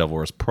watched The Devil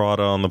Wears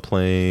Prada on the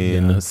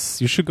plane.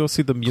 Yes. You should go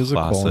see the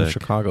musical in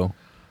Chicago.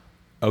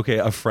 Okay,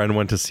 a friend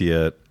went to see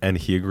it, and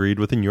he agreed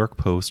with the New York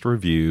Post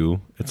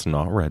review. It's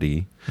not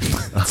ready.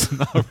 It's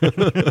not ready.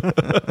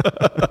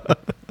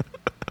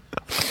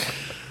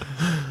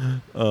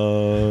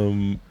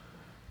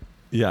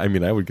 Yeah, I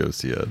mean, I would go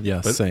see it.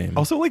 Yeah, but same.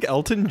 Also, like,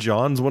 Elton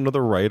John's one of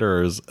the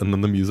writers, and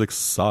then the music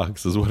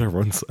sucks, is what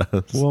everyone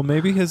says. Well,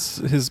 maybe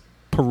his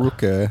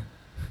peruke,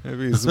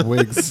 maybe his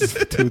wig's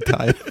too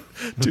tight.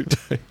 Too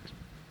tight.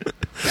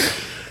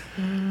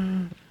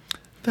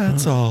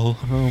 That's all.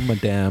 Oh,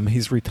 madame,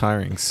 he's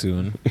retiring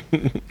soon.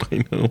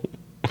 I know.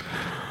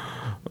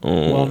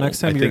 Oh, well,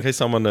 next time I think I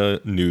saw him on a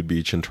nude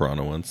beach in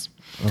Toronto once.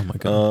 Oh my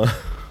god.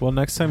 Well,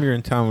 next time you're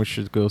in town, we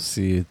should go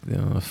see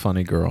a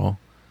Funny Girl.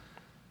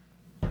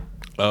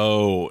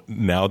 Oh,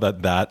 now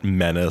that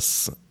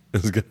menace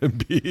is going to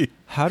be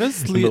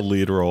the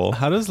lead role.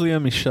 How does Leah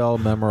Michelle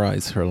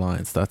memorize her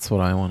lines? That's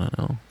what I want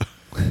to know.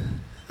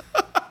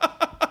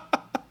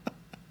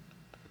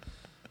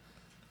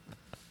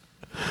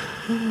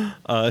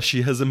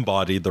 She has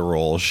embodied the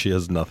role. She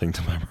has nothing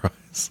to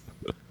memorize.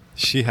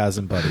 She has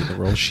embodied the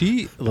role.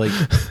 She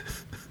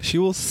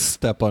will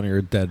step on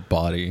your dead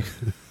body.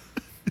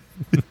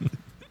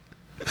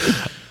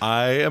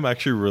 I am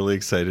actually really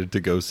excited to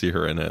go see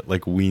her in it.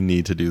 Like, we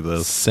need to do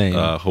this. Same.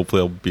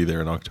 Hopefully I'll be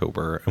there in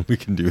October and we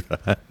can do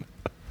that.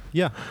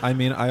 Yeah. I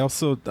mean, I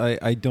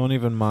don't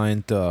even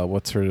mind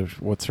what's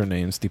her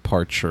name's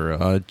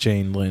departure.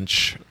 Jane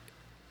Lynch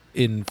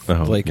if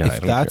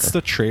that's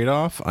the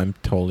trade-off, I'm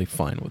totally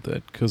fine with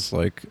it, cuz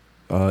like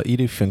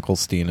Edie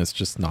Finkelstein is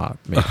just not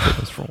made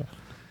for this role.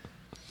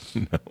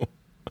 No.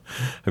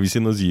 Have you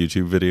seen those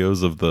YouTube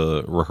videos of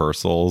the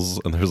rehearsals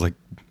and there's like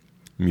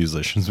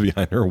musicians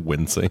behind her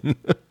wincing?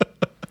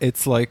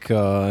 It's like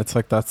that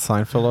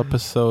Seinfeld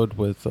episode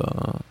with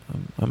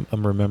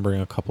I'm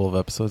remembering a couple of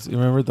episodes. You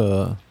remember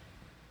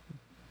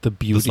the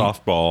beauty, the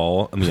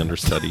softball and the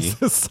understudy.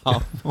 The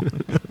softball.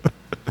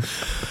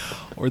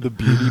 Or the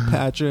beauty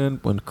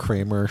pageant when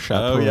Kramer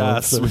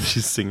chaperones when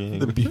she's singing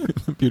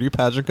the beauty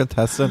pageant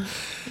contestant,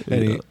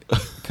 and he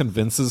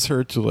convinces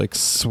her to like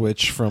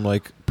switch from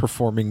like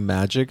performing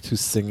magic to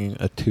singing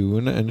a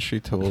tune, and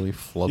she totally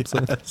flubs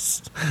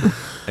it.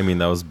 I mean,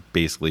 that was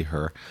basically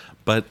her.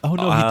 But oh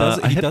no,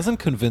 he doesn't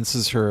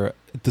convinces her,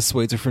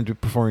 dissuades her from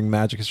performing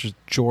magic. It's just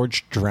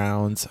George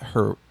drowns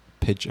her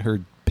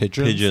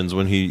pigeons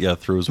when he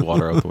throws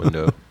water out the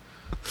window.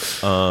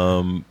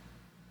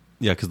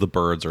 Because the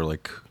birds are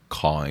like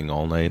cawing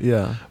all night.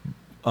 Yeah.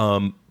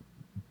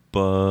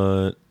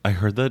 But I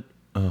heard that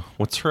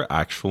what's her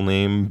actual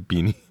name?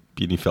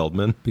 Beanie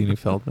Feldman. Beanie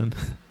Feldman.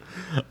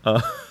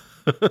 I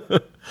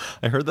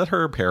heard that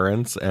her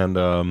parents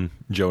and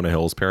Jonah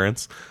Hill's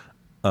parents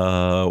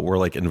were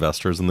like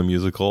investors in the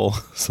musical.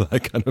 So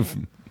that kind of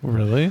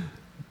really,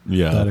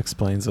 that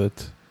explains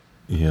it.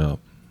 Yeah.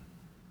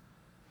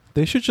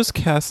 They should just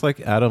cast like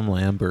Adam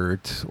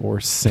Lambert or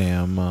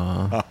Sam.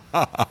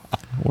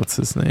 What's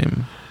his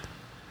name?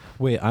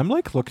 Wait, I'm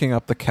like looking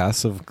up the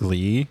cast of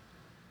Glee,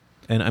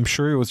 and I'm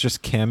sure it was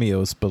just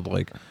cameos, but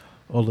like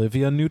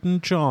Olivia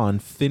Newton-John,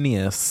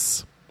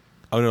 Phineas.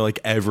 Oh no, like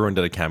everyone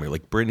did a cameo.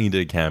 Like Britney did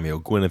a cameo,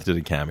 Gwyneth did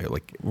a cameo.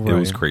 Like It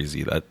was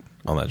crazy that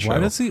on that show.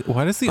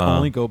 Why does he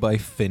only go by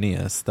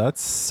Phineas? That's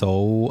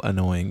so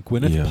annoying.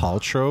 Gwyneth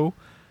Paltrow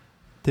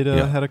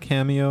had a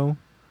cameo.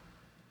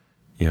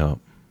 Yeah.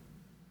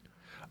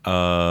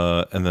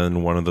 And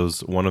then one of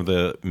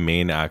the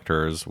main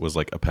actors was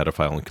like a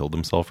pedophile and killed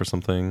himself or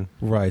something.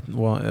 Right.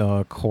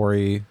 Well,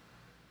 Corey.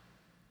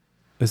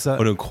 Is that?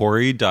 Oh no,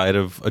 Corey died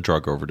of a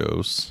drug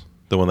overdose.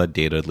 The one that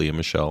dated Leah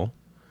Michelle.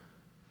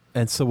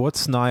 And so,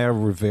 what's Naya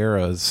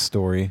Rivera's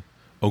story?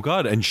 Oh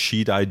God! And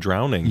she died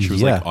drowning. She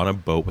was like on a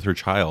boat with her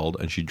child,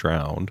 and she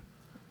drowned.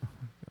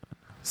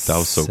 That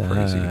was so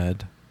crazy.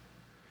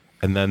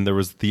 And then there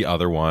was the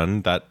other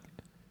one that,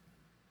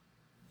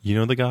 you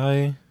know, the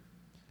guy.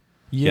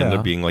 He ended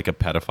up being like a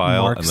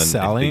pedophile. Mark and then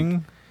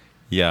Salling?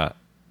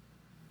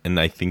 And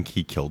I think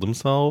he killed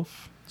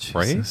himself. Jesus.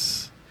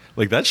 Right?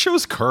 Like, that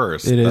show's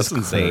cursed. That's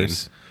insane.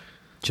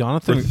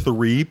 Jonathan. For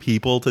 3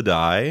 people to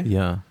die?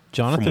 Yeah.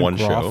 Jonathan from one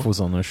Groff show.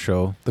 was on the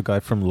show. The guy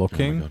from Oh, my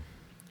Looking. God.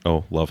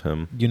 Oh, love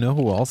him. You know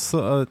who else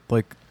the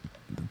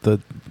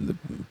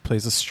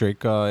plays a straight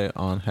guy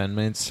on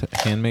Handmaid's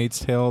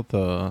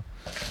Tale?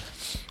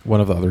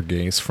 One of the other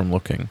gays from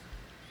Looking.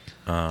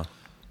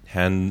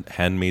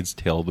 Handmaid's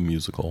Tale the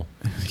musical.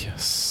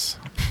 Yes.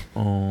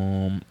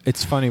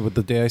 It's funny, but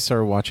the day I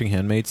started watching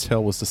Handmaid's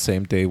Tale was the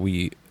same day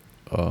we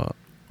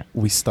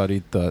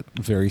studied the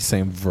very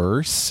same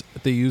verse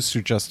they used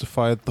to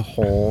justify the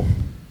whole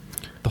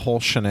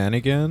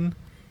shenanigan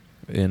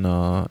in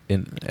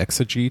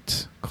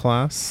exegete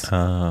class.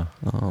 Yeah.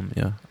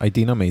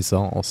 Idina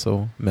Menzel was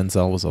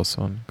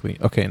also on Glee.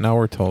 Okay, now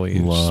we're totally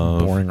just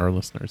boring our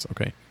listeners.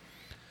 Okay.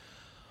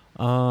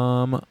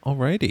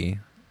 Alrighty.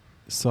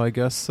 So I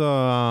guess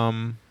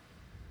let's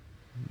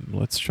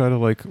try to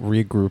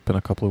regroup in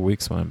a couple of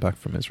weeks when I'm back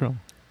from Israel.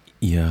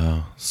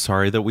 Yeah.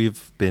 Sorry that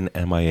we've been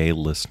MIA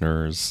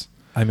listeners.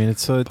 I mean,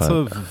 it's a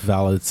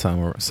valid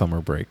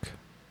summer break.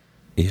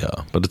 Yeah,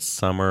 but it's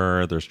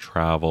summer. There's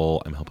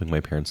travel. I'm helping my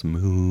parents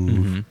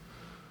move.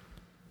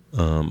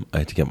 Mm-hmm. I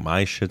had to get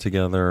my shit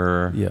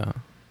together. Yeah.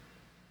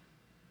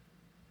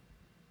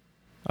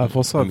 I've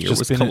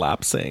just been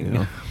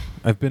collapsing.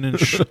 I've been in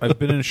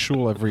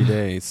shul every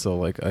day,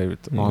 so I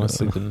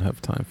honestly didn't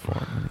have time for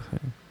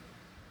anything.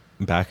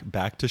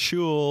 Back to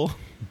shul.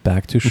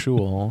 Back to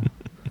shul.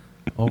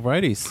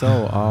 Alrighty,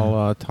 so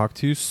I'll talk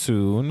to you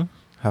soon.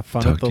 Have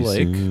fun at the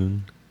lake.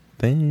 Soon.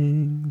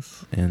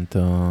 Thanks. And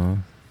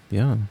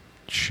yeah.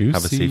 Choosy.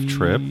 Have a safe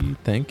trip.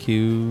 Thank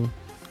you.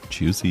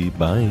 Choosy.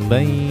 Bye.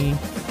 Bye.